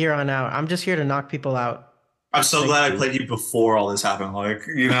alert from here on out. I'm just here to knock people out. I'm so glad I played you before all this happened. Like,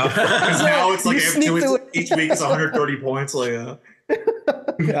 you know, because now it's like You sneaked away. each week is 130 points. Like,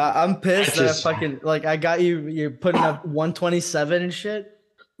 Yeah, I'm pissed that I just- fucking like I got you. You're putting up 127 and shit.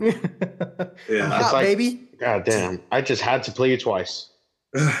 yeah. Hot, like- baby. God damn. I just had to play you twice.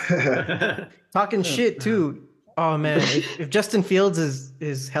 Talking shit too. Oh man, if Justin Fields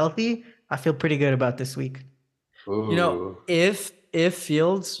is healthy, I feel pretty good about this week. You know, Ooh. if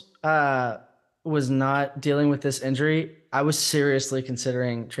Fields was not dealing with this injury, I was seriously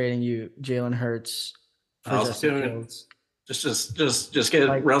considering trading you Jalen Hurts for I was Justin doing it. Fields. just get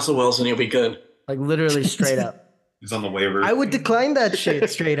Like- Russell Wilson, you'll be good. Like literally straight up. He's on the waiver. I would decline that shit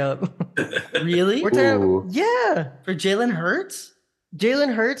straight up. Really? We're talking, Ooh. yeah. For Jalen Hurts?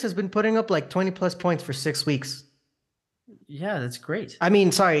 Jalen Hurts has been putting up like 20 plus points for 6 weeks. Yeah, that's great. I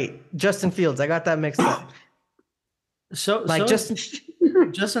mean, sorry, Justin Fields. I got that mixed up. So Like Justin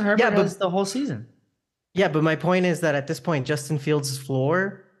Herbert Yeah, but- has the whole season. Yeah, but my point is that at this point, Justin Fields'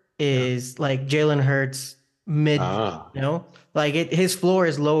 floor is like Jalen Hurts mid. Ah. You know, like his floor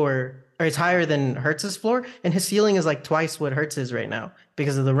is lower or it's higher than Hurts's floor, and his ceiling is like twice what Hurts is right now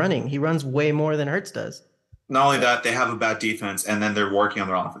because of the running. He runs way more than Hurts does. Not only that, they have a bad defense, and then they're working on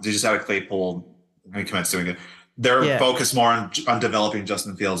their offense. They just had a Claypool. I mean, Komet's doing it. They're Yeah. focused more on developing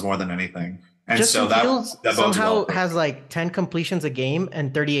Justin Fields more than anything, and Justin so that Fields that bodes somehow well. has like 10 completions a game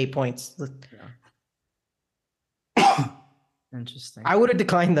and 38 points. Interesting. I would have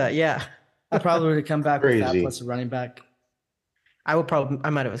declined that. Yeah, I probably would have come back with that Crazy. plus a running back. I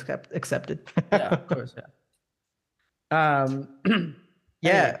might have accepted. Yeah, of course. Yeah.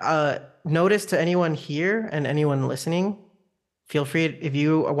 Yeah. Notice to anyone here and anyone listening, feel free if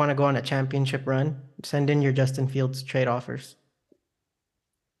you want to go on a championship run, send in your Justin Fields trade offers.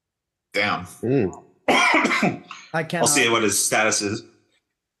 Damn. Mm. I can't. I'll see what his status is.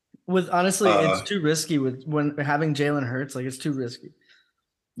 With honestly, it's Uh, too risky with when having Jalen Hurts. Like it's too risky.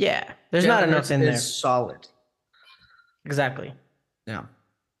 Yeah, there's not Jalen enough Hurts in there. is solid. Exactly. Yeah.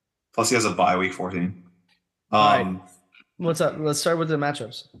 Plus, he has a bye week 14. right. Um, What's up? Let's start with the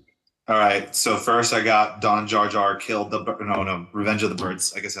matchups. All right. So first, I got Don Jar Jar killed the no Revenge of the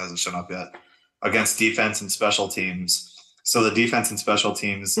Birds. I guess it hasn't shown up yet against defense and special teams. So the defense and special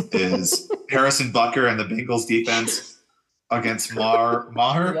teams is Harrison Butker and the Bengals defense against Maher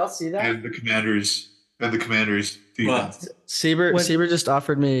Y'all see that? and the Commanders defense. Sieber When- Sieber just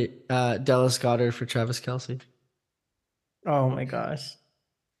offered me Dallas Goddard for Travis Kelsey. Oh my gosh.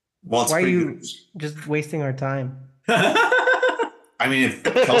 Well, it's Why are pretty you good. just wasting our time? I mean, if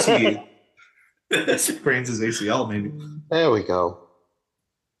Kelsey sprains his ACL, maybe. There we go.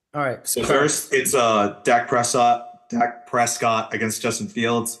 All right. So first, it's Dak Prescott against Justin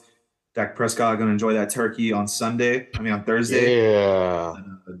Fields. Dak Prescott going to enjoy that turkey on Thursday. Yeah.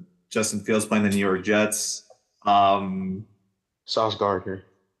 Justin Fields playing the New York Jets. I Sauce Gardner.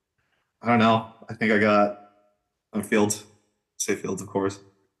 don't know. I think I got Fields. Say Fields, of course.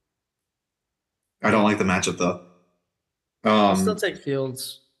 I don't like the matchup though. I'll still take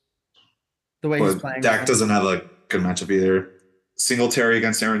Fields. The way he's But playing. Dak doesn't have a good matchup either. Singletary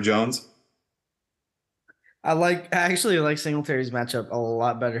against Aaron Jones. I actually like Singletary's matchup a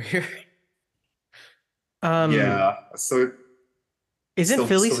lot better here. Yeah. So Isn't Still-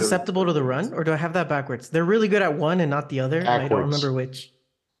 Philly still really susceptible to the run, or do I have that backwards? They're really good at one and not the other. and I don't Backwards. remember which.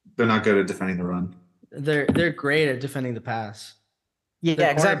 they're not good at defending the run. They're great at defending the pass. Yeah,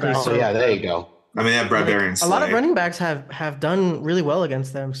 Their exactly. cornerbacks Oh, So yeah, there you go. I mean, they have Bradbury and a lot of Slay. running backs have done really well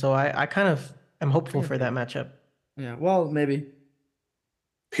against them. So I kind of am hopeful for that matchup. Yeah. Well, maybe.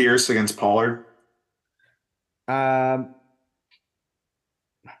 Pierce against Pollard. Um,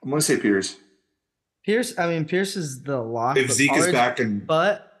 I'm going to say Pierce. Pierce. I mean, Pierce is the lock. If but Zeke is Pollard's- back and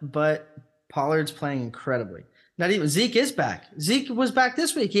but Pollard's playing incredibly. Not even Zeke is back. Zeke was back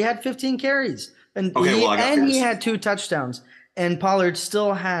this week. He had 15 carries, and Okay, well, I got he Pierce. had 2 touchdowns. And Pollard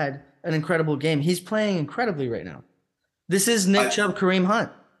still had an incredible game. He's playing incredibly right now. This is Nick Chubb, Kareem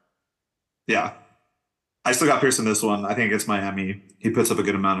Hunt. yeah, I still got Pierce in this one. I think against Miami, he puts up a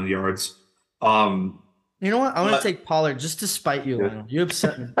good amount of yards. You know what? I'm But- gonna take Pollard just to spite you, Yeah. Lionel. You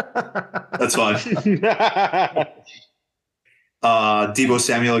upset me. That's fine. Debo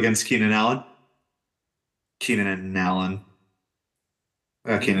Samuel against Keenan Allen. Keenan Allen.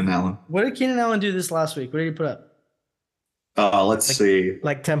 What did Keenan Allen do this last week? What did he put up? Let's see.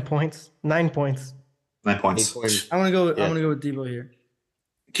 Like 10 points, 9 points. 9 points. I'm gonna go. Yeah. I'm gonna go with Debo here.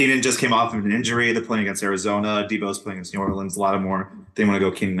 Keenan just came off of an injury. They're playing against Arizona. Debo's playing against New Orleans. Lattimore. They want to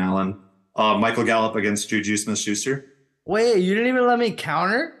go Keenan Allen. Michael Gallup against Juju Smith-Schuster. Wait, you didn't even let me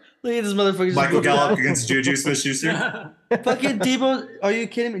counter. Look at this motherfucker. just Michael put it Gallup up. against Juju Smith-Schuster. Fucking Debo. Are you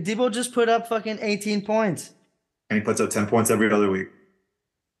kidding me? Debo just put up fucking 18 points. and he puts up 10 points every other week.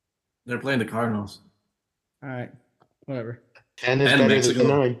 They're playing the Cardinals All right, whatever. 10 is And better Mexico. than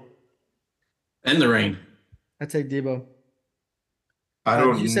 9. and the rain. I take Debo. I You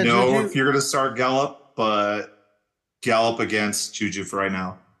don't said know Juju? if you're gonna start Gallup, but Gallup against Juju for right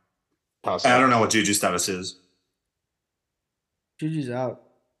now. Toss I up. don't know what Juju's status is. Juju's out.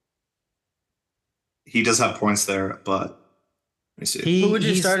 He does have points there, but let me see. Who would you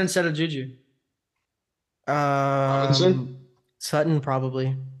he's- start instead of Juju? Robinson? Sutton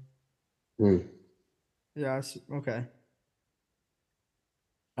probably. Hmm. Yeah. Okay.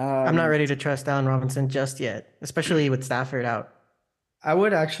 I'm not ready to trust Allen Robinson just yet, especially with Stafford out. I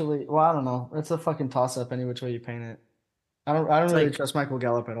would actually. Well, I don't know. It's a fucking toss up any which way you paint it. I don't It's really like- trust Michael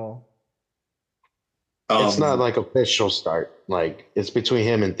Gallup at all. It's not like official start. Like it's between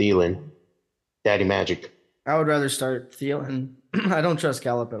him and Thielen. Daddy Magic. I would rather start Thielen. I don't trust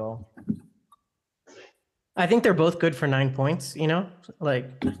Gallup at all. I think they're both good for 9 points, you know, like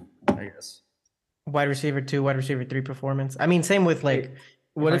I guess. wide receiver 2, wide receiver 3 performance. I mean, same with like,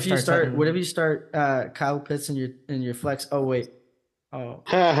 What I if you start start? Sutton- What if you start Kyle Pitts in your flex? Oh wait. Oh,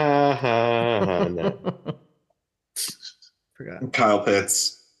 Ha ha ha ha. No. forgot. Kyle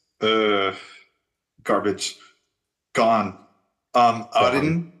Pitts. Garbage. Gone.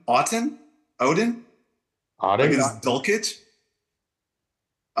 Odin? Odin? Like Auden? is Dulcich?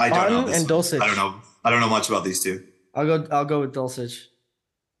 I don't know. Auden this and one. Dulcich. I don't know much about these two. I'll go with Dulcich.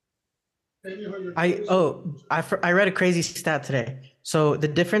 I read a crazy stat today. So the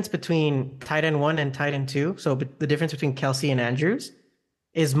difference between tight end 1 and tight end 2, so the difference between Kelsey and Andrews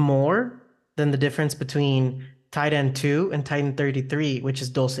is more than the difference between tight end 2 and tight end 33, which is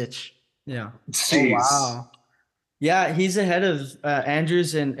Dulcich. Yeah. Jeez. Oh, wow. Yeah, he's ahead of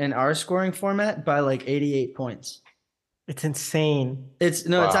Andrews in our scoring format by like 88 points. It's insane. It's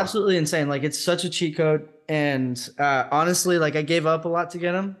Wow. absolutely insane. Like it's such a cheat code, and honestly, like I gave up a lot to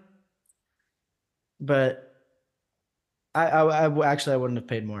get him, but I actually I wouldn't have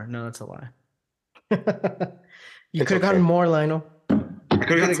paid more. No, that's a lie. You It's could have gotten okay. more, Lionel. I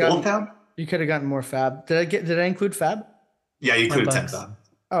could have Could've gotten gotten- You could have gotten more fab. Did I include fab? Yeah, you could have 10 $10. that.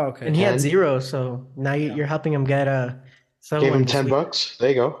 Oh, okay. And he had 10. 0, so now you're helping him get Gave someone him this 10 week. bucks. There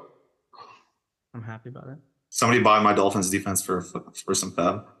you go. I'm happy about it. Somebody buy my Dolphins defense for some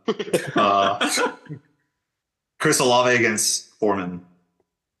fab. Chris Olave against Foreman.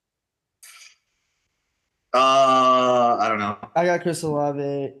 I don't know. I got Chris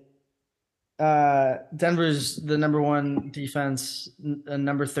Olave. Denver's the number 1 defense,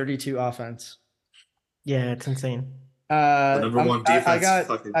 number 32 offense. Yeah, it's insane. number I'm- one I defense, got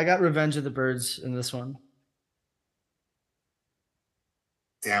fucking- I got Revenge of the Birds in this one,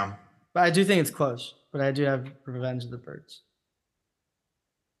 Damn. but I do think it's close. But I do have Revenge of the Birds.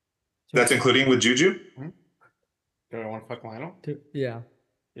 That's including with Juju? Do I want to fuck Lionel? Yeah.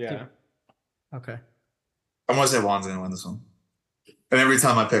 Yeah. Okay. I'm gonna say Juan's gonna win this one. And every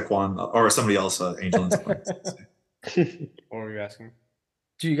time I pick one or somebody else, Angel ends up winning. What were you asking?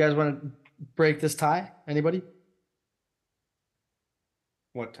 Do you guys want to break this tie? Anybody?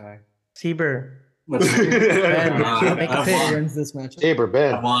 What tie? Sieber. What's Ben, make a I pick. won. Wins this match. Saber I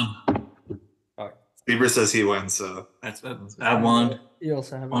Ben. won. Bieber says he wins, so I won. You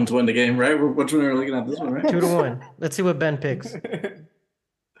also have. Won to win the game, right? Which one are we looking at? This one, right? 2-1. Let's see what Ben picks.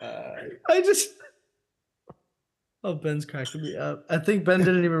 I just. Oh, Ben's cracking me up. I think Ben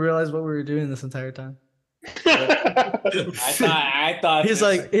didn't even realize what we were doing this entire time. I thought He's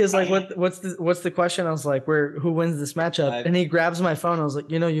like, what's the question? I was like, who wins this matchup? And he grabs my phone. I was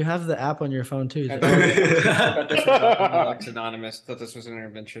like, you have the app on your phone too. He's I like, thought this was Alex Anonymous. Thought this was an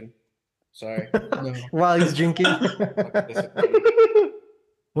intervention. Sorry. no. While he's drinking.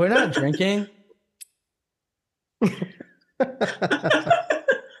 We're not drinking. I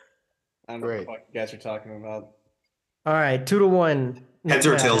don't know Great. what you guys are talking about. All right, 2-1. heads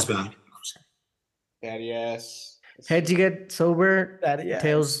or Next tails, matchup. Ben? Daddy ass. Heads, you get sober. Daddy, yeah.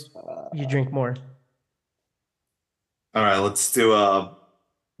 Tails, you drink more. All right, let's do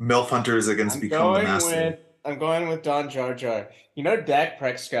MILF Hunters against Become the Master. I'm going with Don Jar Jar. You know Dak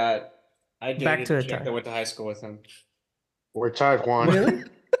Prescott. I dated Back to a the chick tie. that went to high school with him. We're tied, Juan. Really?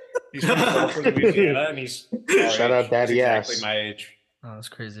 He's from Gulfport, Louisiana, and he's our Shout out age. Daddy He's ass. exactly my age. Oh, that's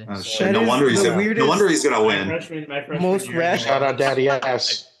crazy. Oh, So- shit. That No is wonder he's the gonna. No weirdest- wonder he's gonna My win. freshman Most year, rad- Shout out Daddy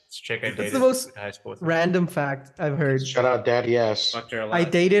ass. This chick I That's dated the most went to high school with him. Random fact I've heard. Shout out Daddy ass. Fucked her a lot. I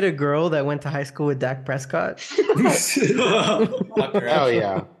dated a girl that went to high school with Dak Prescott. Fucked her Hell up.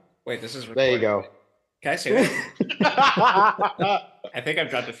 yeah. Wait, this is There you recorded. go. Can I say that? I think I've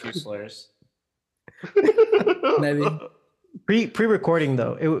dropped a few slurs. Maybe. Pre-recording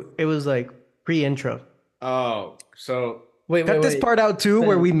though. It was like pre-intro. Oh, so Wait, Cut wait, this wait. part out too,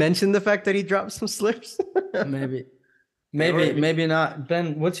 where Ben. we mentioned the fact that he dropped some slips. Maybe, already- maybe not.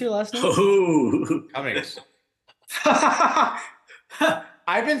 Ben, what's your last name? Oh. Cummings. I've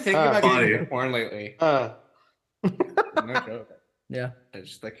been thinking Ah, about funny. getting into porn lately. Uh, No joke. Yeah, I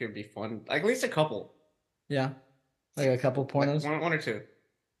just think it'd be fun. Like at least a couple. yeah. Like a couple Like, pornos. one or two.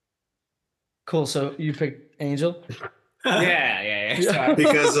 Cool. So you picked Angel. Yeah. So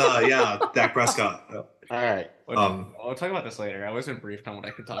Because yeah, Dak Prescott. all right. we'll talk about this later. I wasn't briefed on what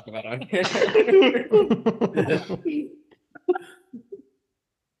I could talk about on here.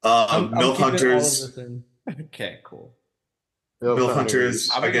 I'm Milf keeping all of Hunters. this in. Okay, cool. Milf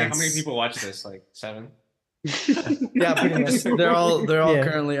Hunters How many against. people watch this? Like 7? Yeah, pretty much. They're all Yeah,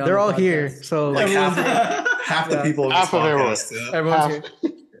 currently on They're the all here. podcast. So Like Everyone's half the Yeah. people in this Half of everyone. podcast. Yeah. Everyone's Half-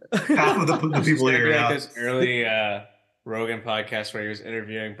 here. Half of the people It's gonna here. be Yeah. like this early Rogan podcast where he was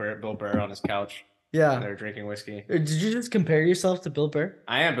interviewing Bill Burr on his couch. And Yeah. they were drinking whiskey. Did you just compare yourself to Bill Burr?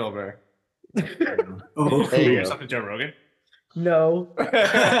 I am Bill Burr. Oh. There you You go. yourself to Joe Rogan? No.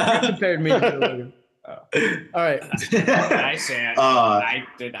 You compared me to Joe Rogan. All right. Did I say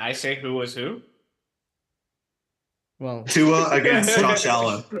did I say who was who? Well, Tua against Josh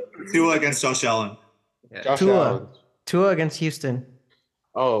Allen. Tua against Josh Allen. Yeah. Josh Tua. Allen. Tua against Houston,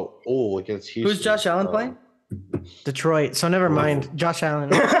 Oh, against Houston. who's Josh Allen playing? Detroit. So never mind. Josh Allen.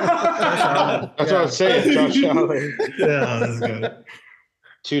 That's what I'm saying. Josh Allen. Yeah, that's good.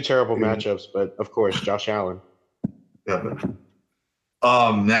 Two terrible matchups, but of course, Josh Allen. Yeah.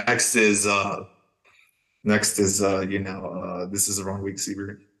 Next is this is the wrong week,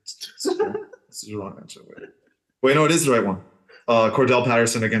 Seaver. This is the wrong matchup. Wait, no, it is the right one. Cordell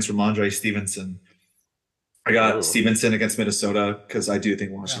Patterson against Ramondre Stevenson. I got Ooh. Stevenson against Minnesota because I do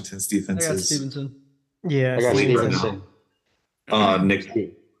think Washington's I defense got is Stevenson. Yeah. I got Sleeper now. Stevenson.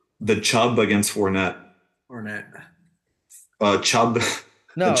 Nick the Chubb against Fournette. Ornette. Chubb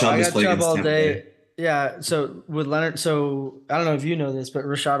No, Chubb I is got playing Chubb against all Tampa day. Bay. Yeah. So with Leonard, so I don't know if you know this, but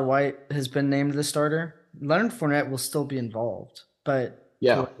Rashad White has been named the starter. Leonard Fournette will still be involved, but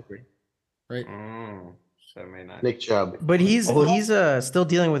Yeah, to a degree, right? So it may not. Nick Chubb. But he's Oh. still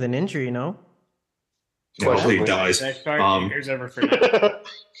dealing with an injury, no? Yeah, hopefully he Question. dies. Did I start Um, Akers over Fournette?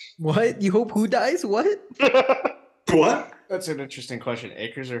 What? You hope who dies? What? What? That's an interesting question.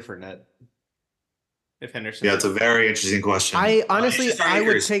 Akers or Fournette? If Henderson. Yeah, it's a very interesting question. I You honestly, should start I would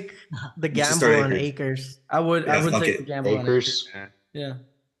Akers. take the You should gamble start on Akers. Akers. I would Yeah, take fuck the it. gamble on Acres. Yeah.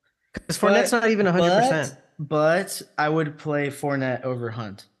 Because Fournette's not even 100%. But I would play Fournette over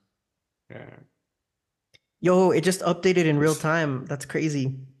Hunt. Yeah. Yo, it just updated in real time. That's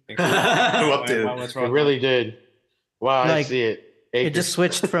crazy. Who updated? What's It wrong? really did. Wow, I Like, see it. It Akers. just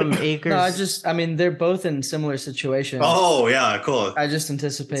switched from Akers. I mean, they're both in similar situations. Oh yeah, cool. I just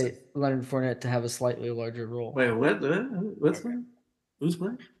anticipate Leonard Fournette to have a slightly larger role. Wait, what? What's that? Who's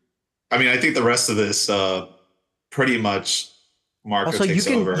playing? I mean, I think the rest of this pretty much Marco Also, takes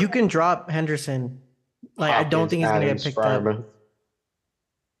you over. can drop Henderson. Like, I don't Hopkins, think he's gonna get Adams, picked up. Fireman.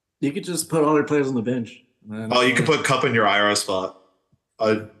 You could just put all your players on the bench. And Oh, you can put Cup in your IR spot.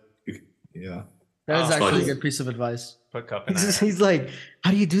 Yeah. That is Oh, actually a funny. good piece of advice. Put Cup in He's there. like,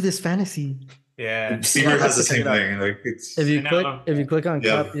 how do you do this fantasy? Yeah. Seaver Yeah, has the check same it out. thing. Like it's If you I click, know. if you click on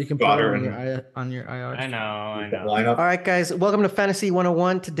Yeah, Cup, you can put Goddard it and- on your IR. I know. lineup. All right, guys, welcome to Fantasy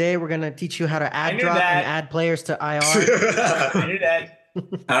 101. Today, we're gonna teach you how to add knew drop and that. add players to IR. I knew that.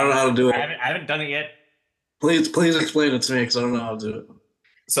 I don't know how to do it. I haven't done it yet. Please explain it to me because I don't know how to do it.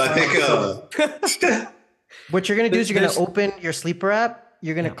 So I think What you're gonna do is you're gonna There's- open your sleeper app.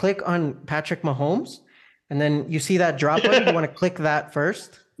 You're gonna click on Patrick Mahomes, and then you see that drop button. You want to click that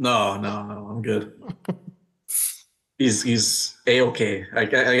first. No, I'm good. He's a-okay. I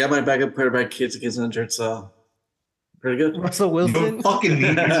got my backup quarterback kids gets injured, so pretty good. Russell you Wilson. don't fucking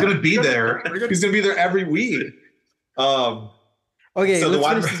need. He's gonna be there. He's gonna be there every week. Okay, So the let's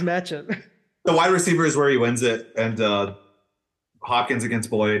wide- finish this matchup. The wide receiver is where he wins it, and Hopkins against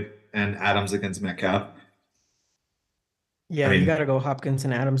Boyd and Adams against Metcalf. Yeah, I mean- you gotta go Hopkins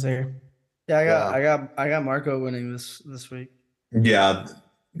and Adams there. Yeah, I got Marco winning this week. Yeah,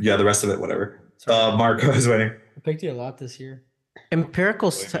 the rest of it, whatever. Sorry. Marco is winning. I picked you a lot this year. Empirical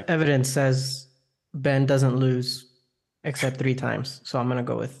Wait. evidence says Ben doesn't lose except 3 times, so I'm gonna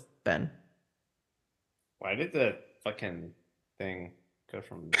go with Ben. Why did the fucking thing go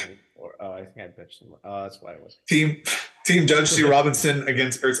from? Oh, I think I bitched some. Oh, that's why it was. Team Judge C. Robinson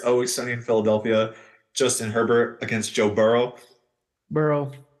against It's Always Sunny in Philadelphia. Justin Herbert against Joe Burrow.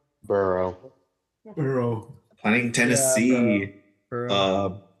 Burrow. Burrow. Playing Tennessee.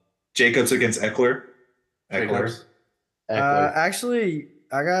 Burrow. Jacobs against Eckler. Eckler. Eckler. Actually,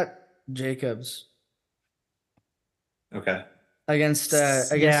 I got Jacobs. Okay. against yeah,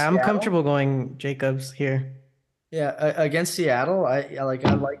 I'm Seattle. comfortable going Jacobs here. Yeah, against Seattle, I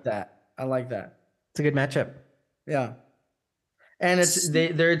like that. I like that. It's a good matchup. Yeah, and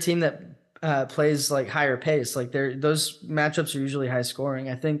they're a team that plays like higher pace. Like those matchups are usually high scoring.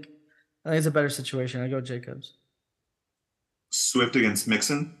 I think it's a better situation. I go Jacobs. Swift against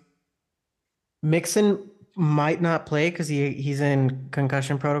Mixon. Mixon might not play because he's in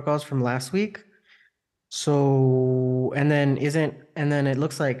concussion protocols from last week. So and then it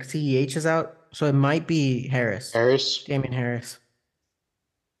looks like CEH is out, so it might be Harris, Harris. Damian Harris.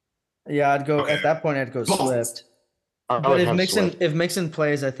 Yeah, I'd go Okay. at that point. I'd go Both. Swift. I But would if have Mixon Swift, if Mixon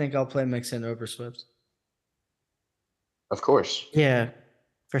plays, I think I'll play Mixon over Swift. of course. Yeah,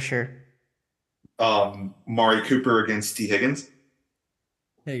 for sure. Mari Cooper against T. Higgins.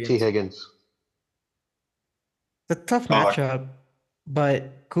 Higgins. T. Higgins. It's a tough Oh, matchup,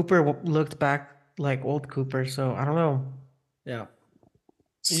 but Cooper looked back like old Cooper, so I don't know. Yeah,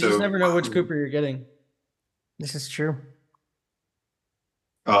 you just never know which Cooper you're getting. This is true.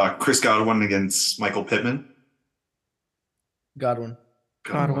 Chris Godwin against Michael Pittman. Godwin.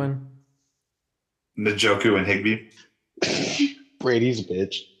 Godwin. Njoku and Higby. Brady's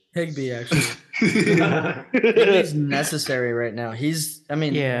bitch. Higby actually. Higby's necessary right now. I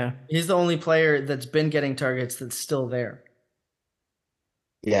mean, Yeah. he's the only player that's been getting targets that's still there.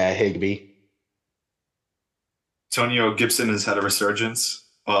 Yeah, Higby. Antonio Gibson has had a resurgence.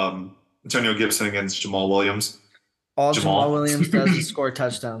 Antonio Gibson against Jamal Williams. All Jamal. Jamal Williams does is score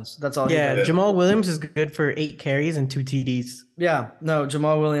touchdowns. That's all. Yeah, He does. Jamal Williams is good for 8 carries and 2 TDs. Yeah. No,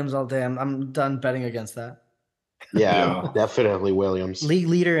 Jamal Williams all day. I'm done betting against that. Yeah, Yeah. definitely Williams. League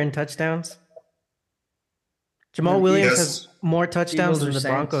leader in touchdowns. Jamal Eagles- Williams Yes. has more touchdowns Eagles than or the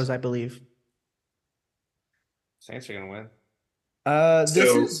Saints? Broncos, I believe. Saints are gonna win.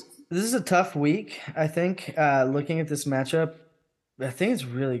 So- This is a tough week. I think looking at this matchup, I think it's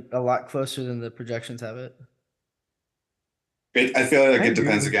really a lot closer than the projections have it. I feel like I it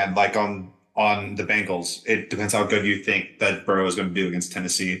depends agree. again, like on the Bengals. It depends how good you think that Burrow is going to do against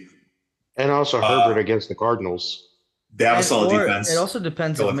Tennessee. And also Herbert against the Cardinals. They have a And- solid or defense. It also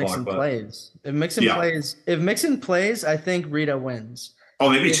depends Go if with Mixon Clark, but- plays. If Mixon Yeah. plays, I think Rita wins. Oh,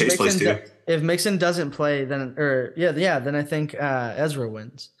 maybe If Chase plays Mixon too. If Mixon doesn't play, then then I think Ezra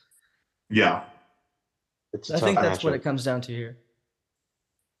wins. Yeah. It's a I tough think that's what matchup. it comes down to here.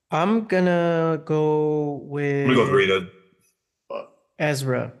 I'm gonna go I'm with going to go with Rita.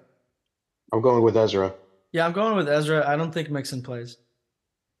 Ezra. I'm going with Ezra. Yeah, I'm going with Ezra. I don't think Mixon plays.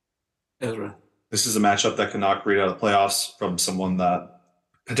 Ezra. This is a matchup that can knock Rita out of the playoffs from someone that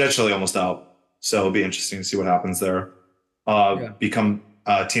potentially almost out. So it'll be interesting to see what happens there. Yeah. Become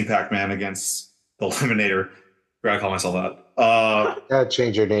Team Pac-Man against the Eliminator. I gotta call myself that. Gotta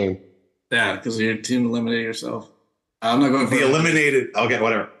change your name. Yeah, because you're team eliminate yourself. I'm not going for The Eliminated. Okay,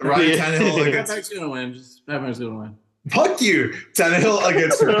 whatever. Ryan Tannehill against. Batman's gonna win. Just Batman's gonna win. Fuck you. Tannehill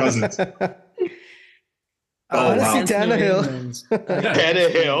against Kirk Cousins. Oh, wow. Against New Tannehill. England.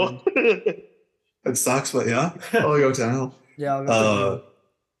 Tannehill. It sucks, but yeah. I'll go Tannehill. Yeah, I'll go with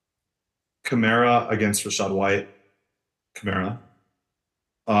Kamara against Rashad White. Kamara.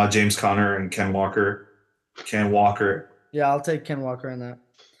 James Conner and Ken Walker. Ken Walker. Yeah, I'll take Ken Walker on that.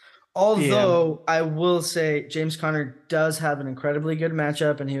 Although I will say James Conner does have an incredibly good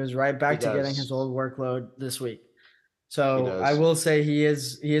matchup, and he was right back to getting does. his old workload this week. So does. I will say he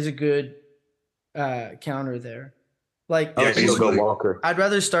is a good counter there. Like I Yeah, would he's still go really- Walker. I'd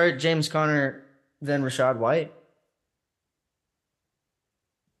rather start James Conner than Rashad White.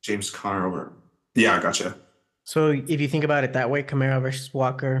 James Conner over. Yeah, I gotcha. So if you think about it that way, Kamara versus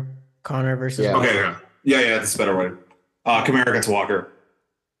Walker, Connor versus Yeah. Walker. Okay, yeah, that's a better way. Kamara against Walker.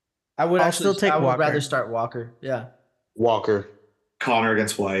 I would I'll actually still take I would Walker. rather start Walker. Yeah. Walker. Connor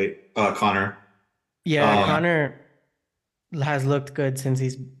against White. Connor. Yeah, Um, Connor has looked good since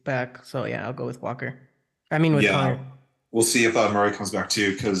he's back. So yeah, I'll go with Walker. I mean with Yeah. Connor. We'll see if Murray comes back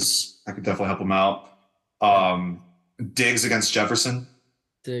too, because I could definitely help him out. Diggs against Jefferson.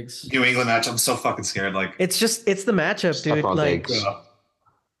 Diggs. New England match. I'm so fucking scared. Like, It's the matchup, Tough dude. on Like Diggs.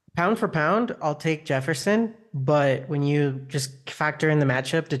 pound for pound, I'll take Jefferson. But when you just factor in the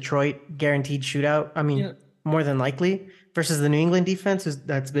matchup, Detroit guaranteed shootout. I mean, Yeah. more than likely versus the New England defense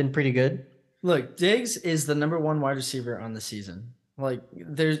that's been pretty good. Look, Diggs is the number one wide receiver on the season. Like,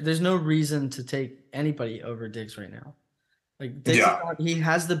 there's no reason to take anybody over Diggs right now. Like, Diggs, Yeah. he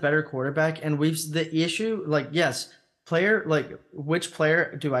has the better quarterback, and the issue. Like, yes, player. Like, which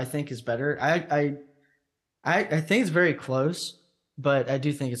player do I think is better? I think it's very close, but I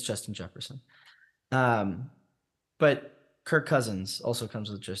do think it's Justin Jefferson. But Kirk Cousins also comes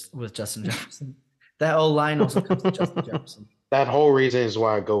with Justin Jefferson. That O line also comes to Justin Jefferson. That whole reason is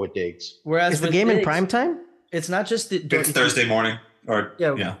why I go with Diggs. Whereas Is the with game in Diggs, prime time? it's not just the It's Thursday morning, or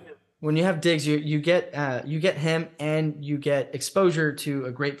Yeah. yeah. When you have Diggs, you get him and you get exposure to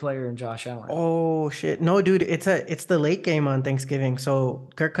a great player in Josh Allen. Oh shit! No, dude, it's the late game on Thanksgiving, so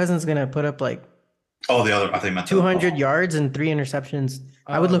Kirk Cousins gonna put up like Oh, the other I think meant 200 yards and 3 interceptions.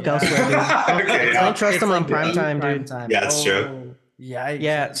 I would Oh, look yeah. elsewhere, dude. Okay, Don't yeah. trust It's him on like prime the time, prime dude. time. Yeah, it's true. Oh, yeah.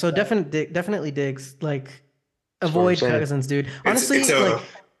 Yeah, so definitely Diggs. Like, That's what I'm avoid saying. Cousins, dude. Honestly, it's like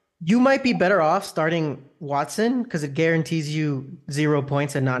you might be better off starting Watson because it guarantees you 0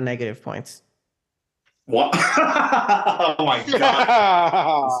 points and not negative points. What? Oh my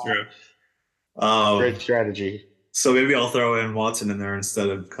god, that's true. Great strategy. So maybe I'll throw in Watson in there instead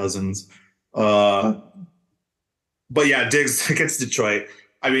of Cousins. But yeah, Diggs against Detroit.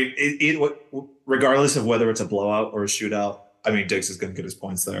 I mean, regardless of whether it's a blowout or a shootout, I mean, Diggs is going to get his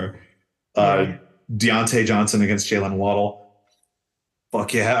points there. Yeah. Deontay Johnson against Jalen Waddle.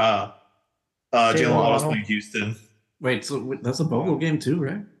 Fuck yeah. Jalen Jalen Waddle's Waddle. playing Houston. Wait, so that's a Bogle game too,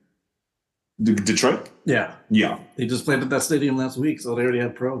 right? Detroit? Yeah, Yeah. they just played at that stadium last week, so they already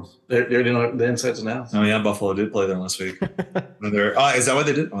have pros. They already know the insides now. Oh yeah, Buffalo did play there last week. Is that what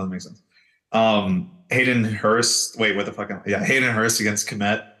they did? Oh, that makes sense. Hayden Hurst. Wait, what the fuck? Yeah, Hayden Hurst against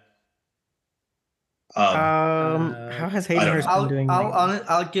Komet. How has Hayden don't Hurst know. been doing?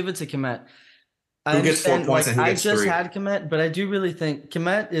 I'll give it to Komet. I Who gets 4 understand, points and who I gets just 3? had Komet, but I do really think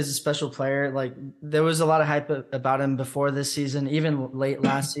Komet is a special player. Like there was a lot of hype about him before this season, even late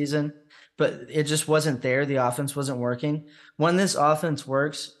last season, but it just wasn't there. The offense wasn't working. When this offense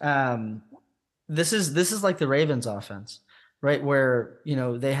works, this is like the Ravens offense, right? Where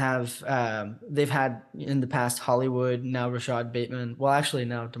they have they've had in the past Hollywood, now Rashad Bateman. Well, actually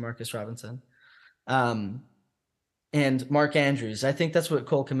now Demarcus Robinson. And Mark Andrews. I think that's what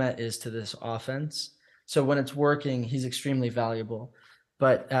Cole Kmet is to this offense. So when it's working, he's extremely valuable.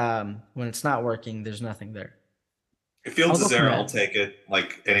 But when it's not working, there's nothing there. If Fields I'll is go there, Komet. I'll take it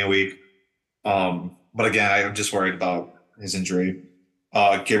like any week. But again, I'm just worried about his injury.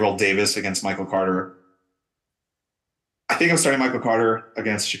 Gabriel Davis against Michael Carter. I think I'm starting Michael Carter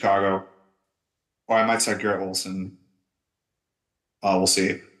against Chicago, or I might start Garrett Wilson. We'll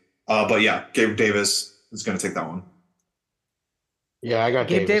see. But yeah, Gabe Davis is going to take that one. Yeah, I got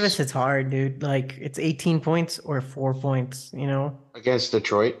Gabe Davis. Davis, it's hard, dude. Like it's 18 points or 4 points, Against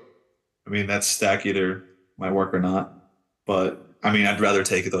Detroit. I mean, that stack either might work or not. But I mean, I'd rather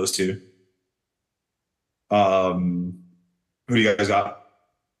take those two. Who do you guys got?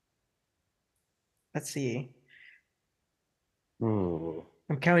 Let's see. Hmm.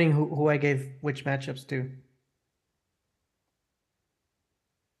 I'm counting who I gave which matchups to.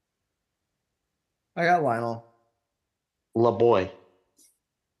 I got Lionel. LaBoy.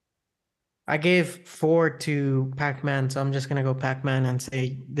 I gave 4 to Pac-Man, so I'm just gonna go Pac-Man and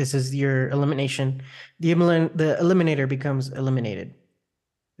say this is your elimination. The eliminator becomes eliminated.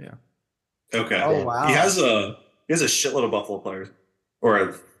 Okay. Oh wow. He has a shitload of Buffalo players,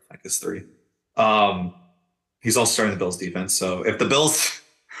 or I guess 3. He's also starting the Bills defense. So if the Bills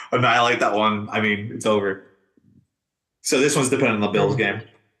annihilate that one, I mean, it's over. So this one's dependent on the Bills game.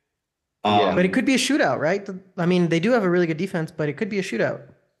 Yeah. But it could be a shootout, right? I mean, they do have a really good defense, but it could be a shootout.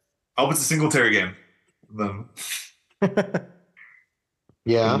 I hope it's a Singletary game. Then,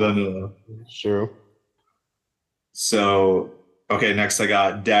 Yeah, then, true. so okay, next I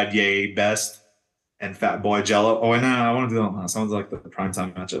got Dad Yay Best and Fat Boy Jello. Oh no, I want to do that last. Sounds like the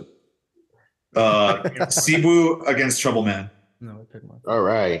primetime matchup. Cebu against Trouble Man. No, pick one. All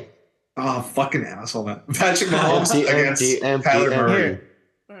right. Oh, fucking asshole, man. Patrick Mahomes Empty, against empty, Kyler empty. Murray. Here.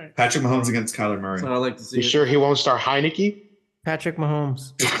 All right. Patrick Mahomes against Kyler Murray. So I like to see. You sure he won't start Heineke? Patrick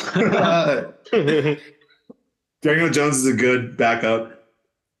Mahomes. Daniel Jones is a good backup.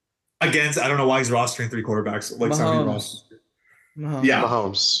 Against, I don't know why he's rostering 3 quarterbacks. Like somebody Mahomes. roster. Mahomes. Yeah.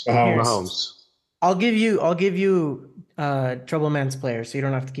 Mahomes. Mahomes. Mahomes. I'll give you Trouble Man's player, so you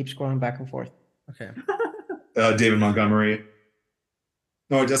don't have to keep scrolling back and forth. Okay. David Montgomery.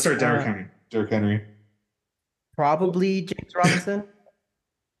 No, just start Derrick Uh, Henry. Derrick Henry. Probably James Robinson.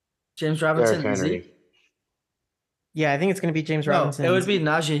 James Robinson. Derrick and Henry. Zeke? Yeah, I think it's gonna be James No, Robinson. it and would be Zeke.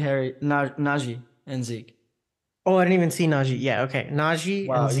 Najee and Zeke. Oh, I didn't even see Najee. Yeah, okay. Najee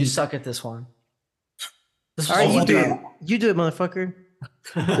Wow, and you Zeke. suck at this one. This All right, was you Oh, do yeah. it. You do it, motherfucker.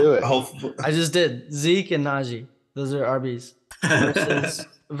 Do it. Hopefully, I just did Zeke and Najee. Those are RBs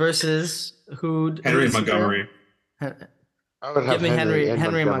versus who? Henry Montgomery. I would have Give me Henry and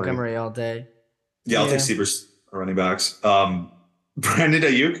Montgomery all day. Yeah, I'll Yeah. take Sievers running backs. Brandon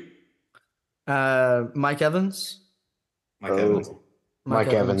Ayuk. Mike Evans. Mike Oh. Evans. Mike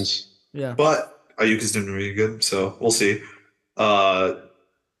Evans. Yeah. But Ayuk is doing really good, so we'll see.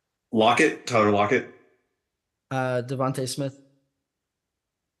 Lockett, Tyler Lockett. Devontae Smith.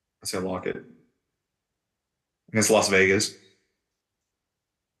 I say Lockett against Las Vegas.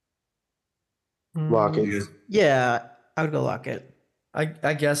 Lock it. You guys- Yeah, I would go Lockett. I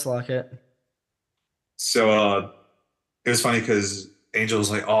guess Lockett. So it was funny because Angel was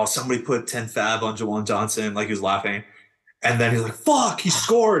like, "Oh, somebody put 10 fab on Jawan Johnson," like he was laughing, and then he's like, "Fuck, he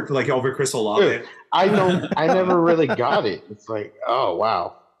scored!" like over Chris Olave. Dude, I never really got it. It's like, oh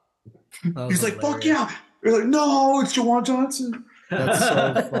wow. That was He's like, "Fuck hilarious. yeah!" You're like, "No, it's Jawan Johnson." That's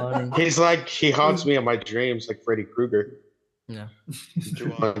so funny. He's like he haunts me in my dreams like Freddy Krueger. Yeah,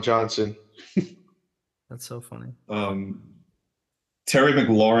 Johnson. that's so funny. Terry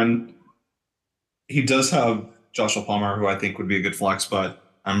McLaurin, he does have Joshua Palmer, who I think would be a good flex, but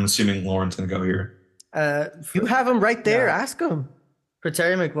I'm assuming Lauren's going to go here. You have him right there. Yeah. Ask him. For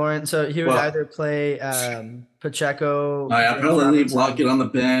Terry McLaurin, so he would Well- either play Pacheco. I James probably leave Robinson. Lockett on the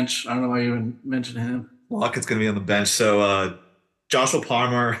bench. I don't know why you even mentioned him. Lockett's going to be on the bench. So Joshua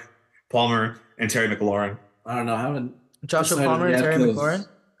Palmer, and Terry McLaurin, I don't know. I haven't. Joshua decided Palmer and yet Terry 'cause- McLaurin.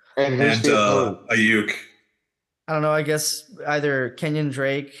 And who's and the opponent? Ayuk. I don't know. I guess either Kenyon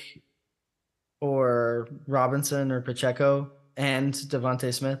Drake or Robinson or Pacheco and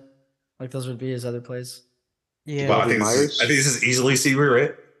Devontae Smith. Like those would be his other plays. Yeah. Wow, I Bobby think, Myers? I think this is easily Seaver,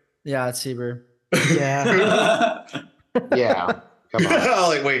 right? Yeah, it's Seaver. Yeah. Yeah. Come on.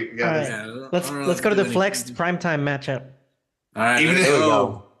 like, wait, yeah. All this- right. I don't Let's know let's if go to the there's flex anything- primetime matchup. All right. Even if, There we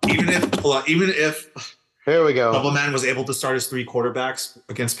go. even if Here we go. Doubleman was able to start his 3 quarterbacks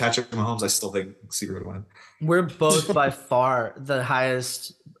against Patrick Mahomes, I still think Seaver would win. We're both by far the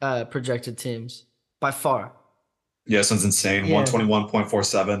highest projected teams. By far. Yeah, this one's insane. Yeah.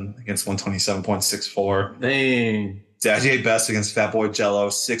 121.47 against 127.64. Dang. Daddy Best against Fatboy Jello,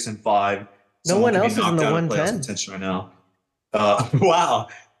 6 and 5. No one could be else is in knocked the out of playoff 110. contention right now. Wow,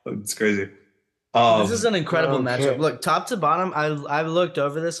 it's crazy. This is an incredible okay. matchup. Look, top to bottom, I've looked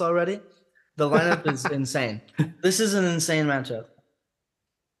over this already. The lineup is insane. This is an insane matchup.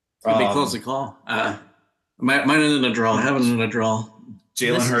 It's gonna be Um, close to call. Mine ended in a draw. Heaven in a draw.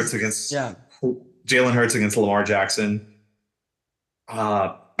 Jalen This Hurts is- against Yeah, Jalen Hurts against Lamar Jackson.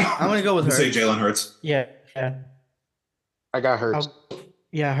 I'm gonna go with Let's say Hurts. Jalen Hurts. Yeah. Yeah. I got hurt.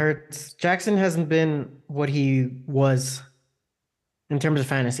 Yeah, Hurts. Jackson hasn't been what he was in terms of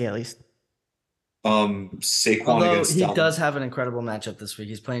fantasy, at least. Saquon Although against he Dalvin. does have an incredible matchup this week.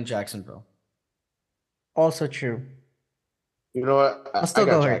 He's playing Jacksonville. Also true. You know what? I'll still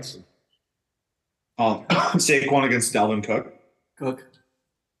got go Hurts. Jackson. Saquon against Dalvin Cook. Cook.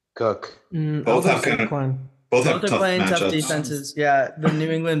 Cook. I'll Both go have kinda- Saquon. Both have Both are tough playing tough matchups. defenses. Yeah, the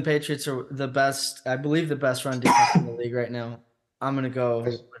New England Patriots are the best, I believe, the best run defense in the league right now. I'm gonna go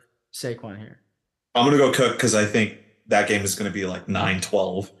with Saquon here. I'm gonna go Cook because I think that game is gonna be like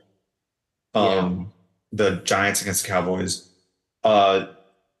 9-12. The Giants against the Cowboys.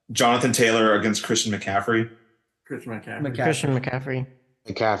 Jonathan Taylor against Christian McCaffrey. Christian McCaffrey. McCaffrey. Christian McCaffrey.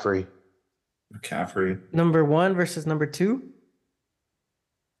 McCaffrey. McCaffrey. Number 1 versus number 2.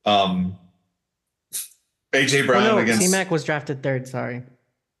 AJ Oh Brown no, against. C-Mac was drafted 3rd. Sorry.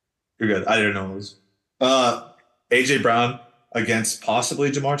 You're good. I didn't know it was. AJ Brown against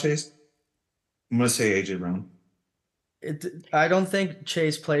possibly Jamar Chase. I'm gonna say AJ Brown. I don't think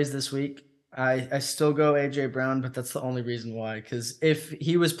Chase plays this week. I still go AJ Brown, but that's the only reason why. Because if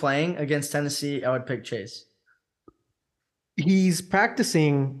he was playing against Tennessee, I would pick Chase. He's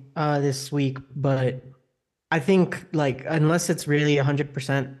practicing this week, but I think like unless it's really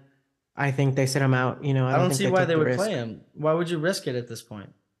 100%, I think they sit him out. You know, I don't think see why take they the would risk. play him. Why would you risk it at this point?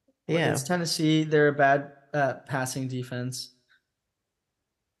 Yeah, It's Tennessee. They're a bad passing defense.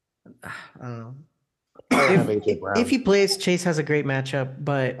 I don't know. I don't have If- AJ Brown. if he plays, Chase has a great matchup,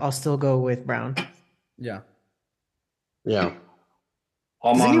 but I'll still go with Brown. Yeah. Yeah. Does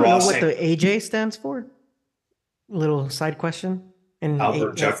Amon anyone know Ross what and the AJ stands for? Little side question. And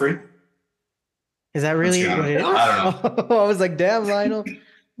Albert Jeffrey. Is that really Let's what see, it is? I don't I was like, damn, Lionel.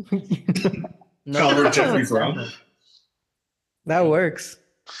 No, Albert that's Jeffrey not what it Brown. stands That works.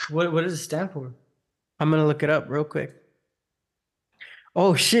 for. What does it stand for? I'm gonna look it up real quick.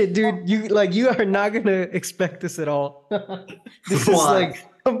 Oh shit, dude! You are not gonna expect this at all. This is Why? like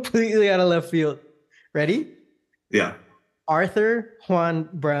completely out of left field. Ready? Yeah. Arthur Juan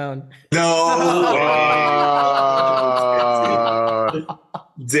Brown. No. Uh,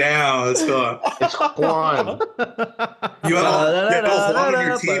 Damn, let's go. it's Juan. You have a lot on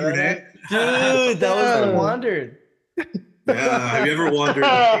your team, Renee. Dude, that was Damn. I wondered. Yeah. Have you ever wondered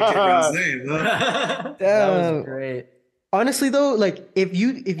AJ Brown's name? Huh? That Damn. was great. Honestly though, like if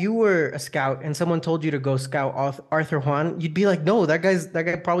you were a scout and someone told you to go scout Arthur Juan, you'd be like, no, that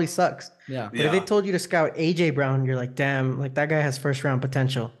guy probably sucks. Yeah. But if they told you to scout AJ Brown, you're like, damn, like that guy has first round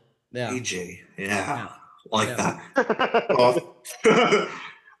potential. Yeah. AJ, yeah, like Yeah. that.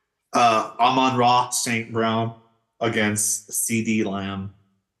 Amon Ra St. Brown against CD Lamb.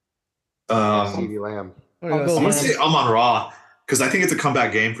 CeeDee Lamb. I'll I'll go go I'm gonna Lamb. say Amon Ra because I think it's a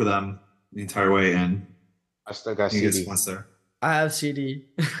comeback game for them the entire way in. I still got He gets CD. once there. I have CD.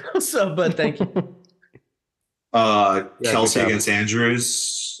 So, but thank you. Yeah, Kelsey good job. against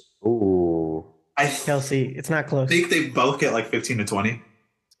Andrews. Ooh. I Kelsey, it's not close. think they both get like 15 to 20.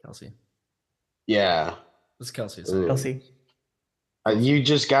 Kelsey. Yeah. It's Kelsey. Ooh. Kelsey. You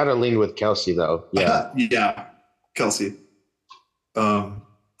just gotta lean with Kelsey though. Yeah. Yeah, Kelsey.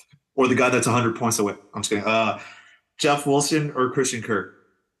 Or the guy that's 100 points away. I'm just kidding. Jeff Wilson or Christian Kirk.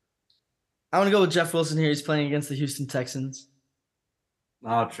 I want to go with Jeff Wilson here. He's playing against the Houston Texans.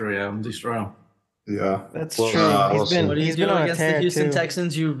 Oh, true. Yeah, I'm destroyed. Yeah. That's Well, true. Wilson. What do you He's do been on a against the tear Houston too.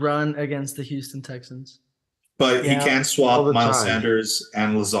 Texans? You run against the Houston Texans. But Yeah. he can All swap the Miles time. Sanders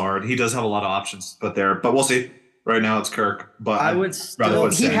and Lazard. He does have a lot of options, but we'll see. Right now it's Kirk, but I would rather still.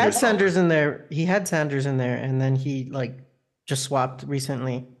 put He had Sanders. Sanders in there. He had Sanders in there, and then he like just swapped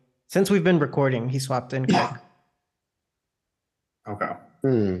recently. Since we've been recording, he swapped in Kirk. Okay.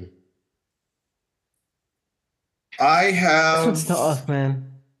 Hmm. I This have. one's tough,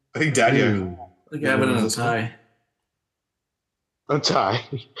 man. I think Daniel. Hmm. I think I have it in a tie. A tie.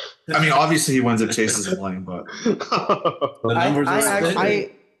 I mean, obviously he wins if Chase isn't playing, but The numbers I are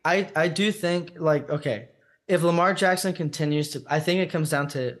actually- I do think like okay, if Lamar Jackson continues to, I think it comes down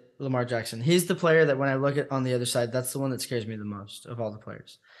to Lamar Jackson. He's the player that when I look at on the other side, that's the one that scares me the most of all the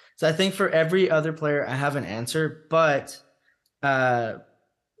players. So I think for every other player, I have an answer, but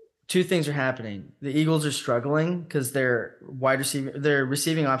two things are happening. The Eagles are struggling because their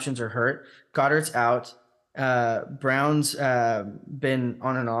receiving options are hurt. Goddard's out. Brown's been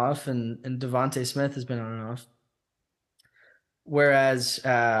on and off, and Devontae Smith has been on and off. Whereas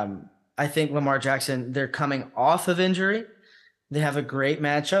I think Lamar Jackson, they're coming off of injury. They have a great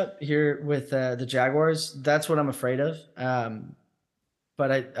matchup here with the Jaguars. That's what I'm afraid of.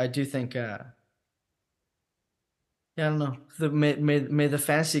 But I do think, yeah, I don't know. May the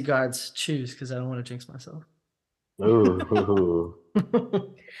fantasy gods choose because I don't want to jinx myself. Ooh.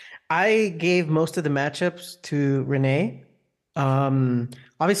 I gave most of the matchups to Renee.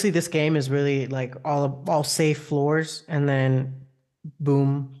 Obviously, this game is really like all safe floors and then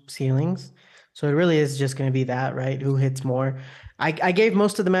boom ceilings. So it really is just going to be that, right? Who hits more? I gave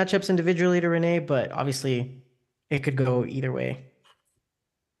most of the matchups individually to Renee, but obviously it could go either way.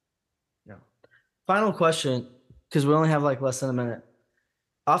 Yeah. Final question, because we only have like less than a minute.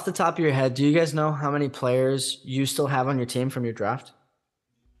 Off the top of your head, do you guys know how many players you still have on your team from your draft?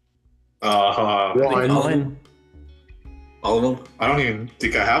 I One. One. All of them. don't even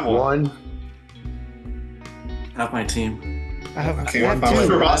think I have one. One. Half my team. I have, Okay, I have one two. for I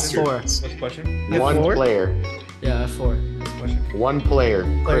have roster. four. What's the question? You have One four? player. Yeah, I have four. One player.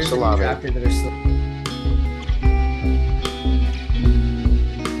 Players Chris that you Olave. drafted that are still.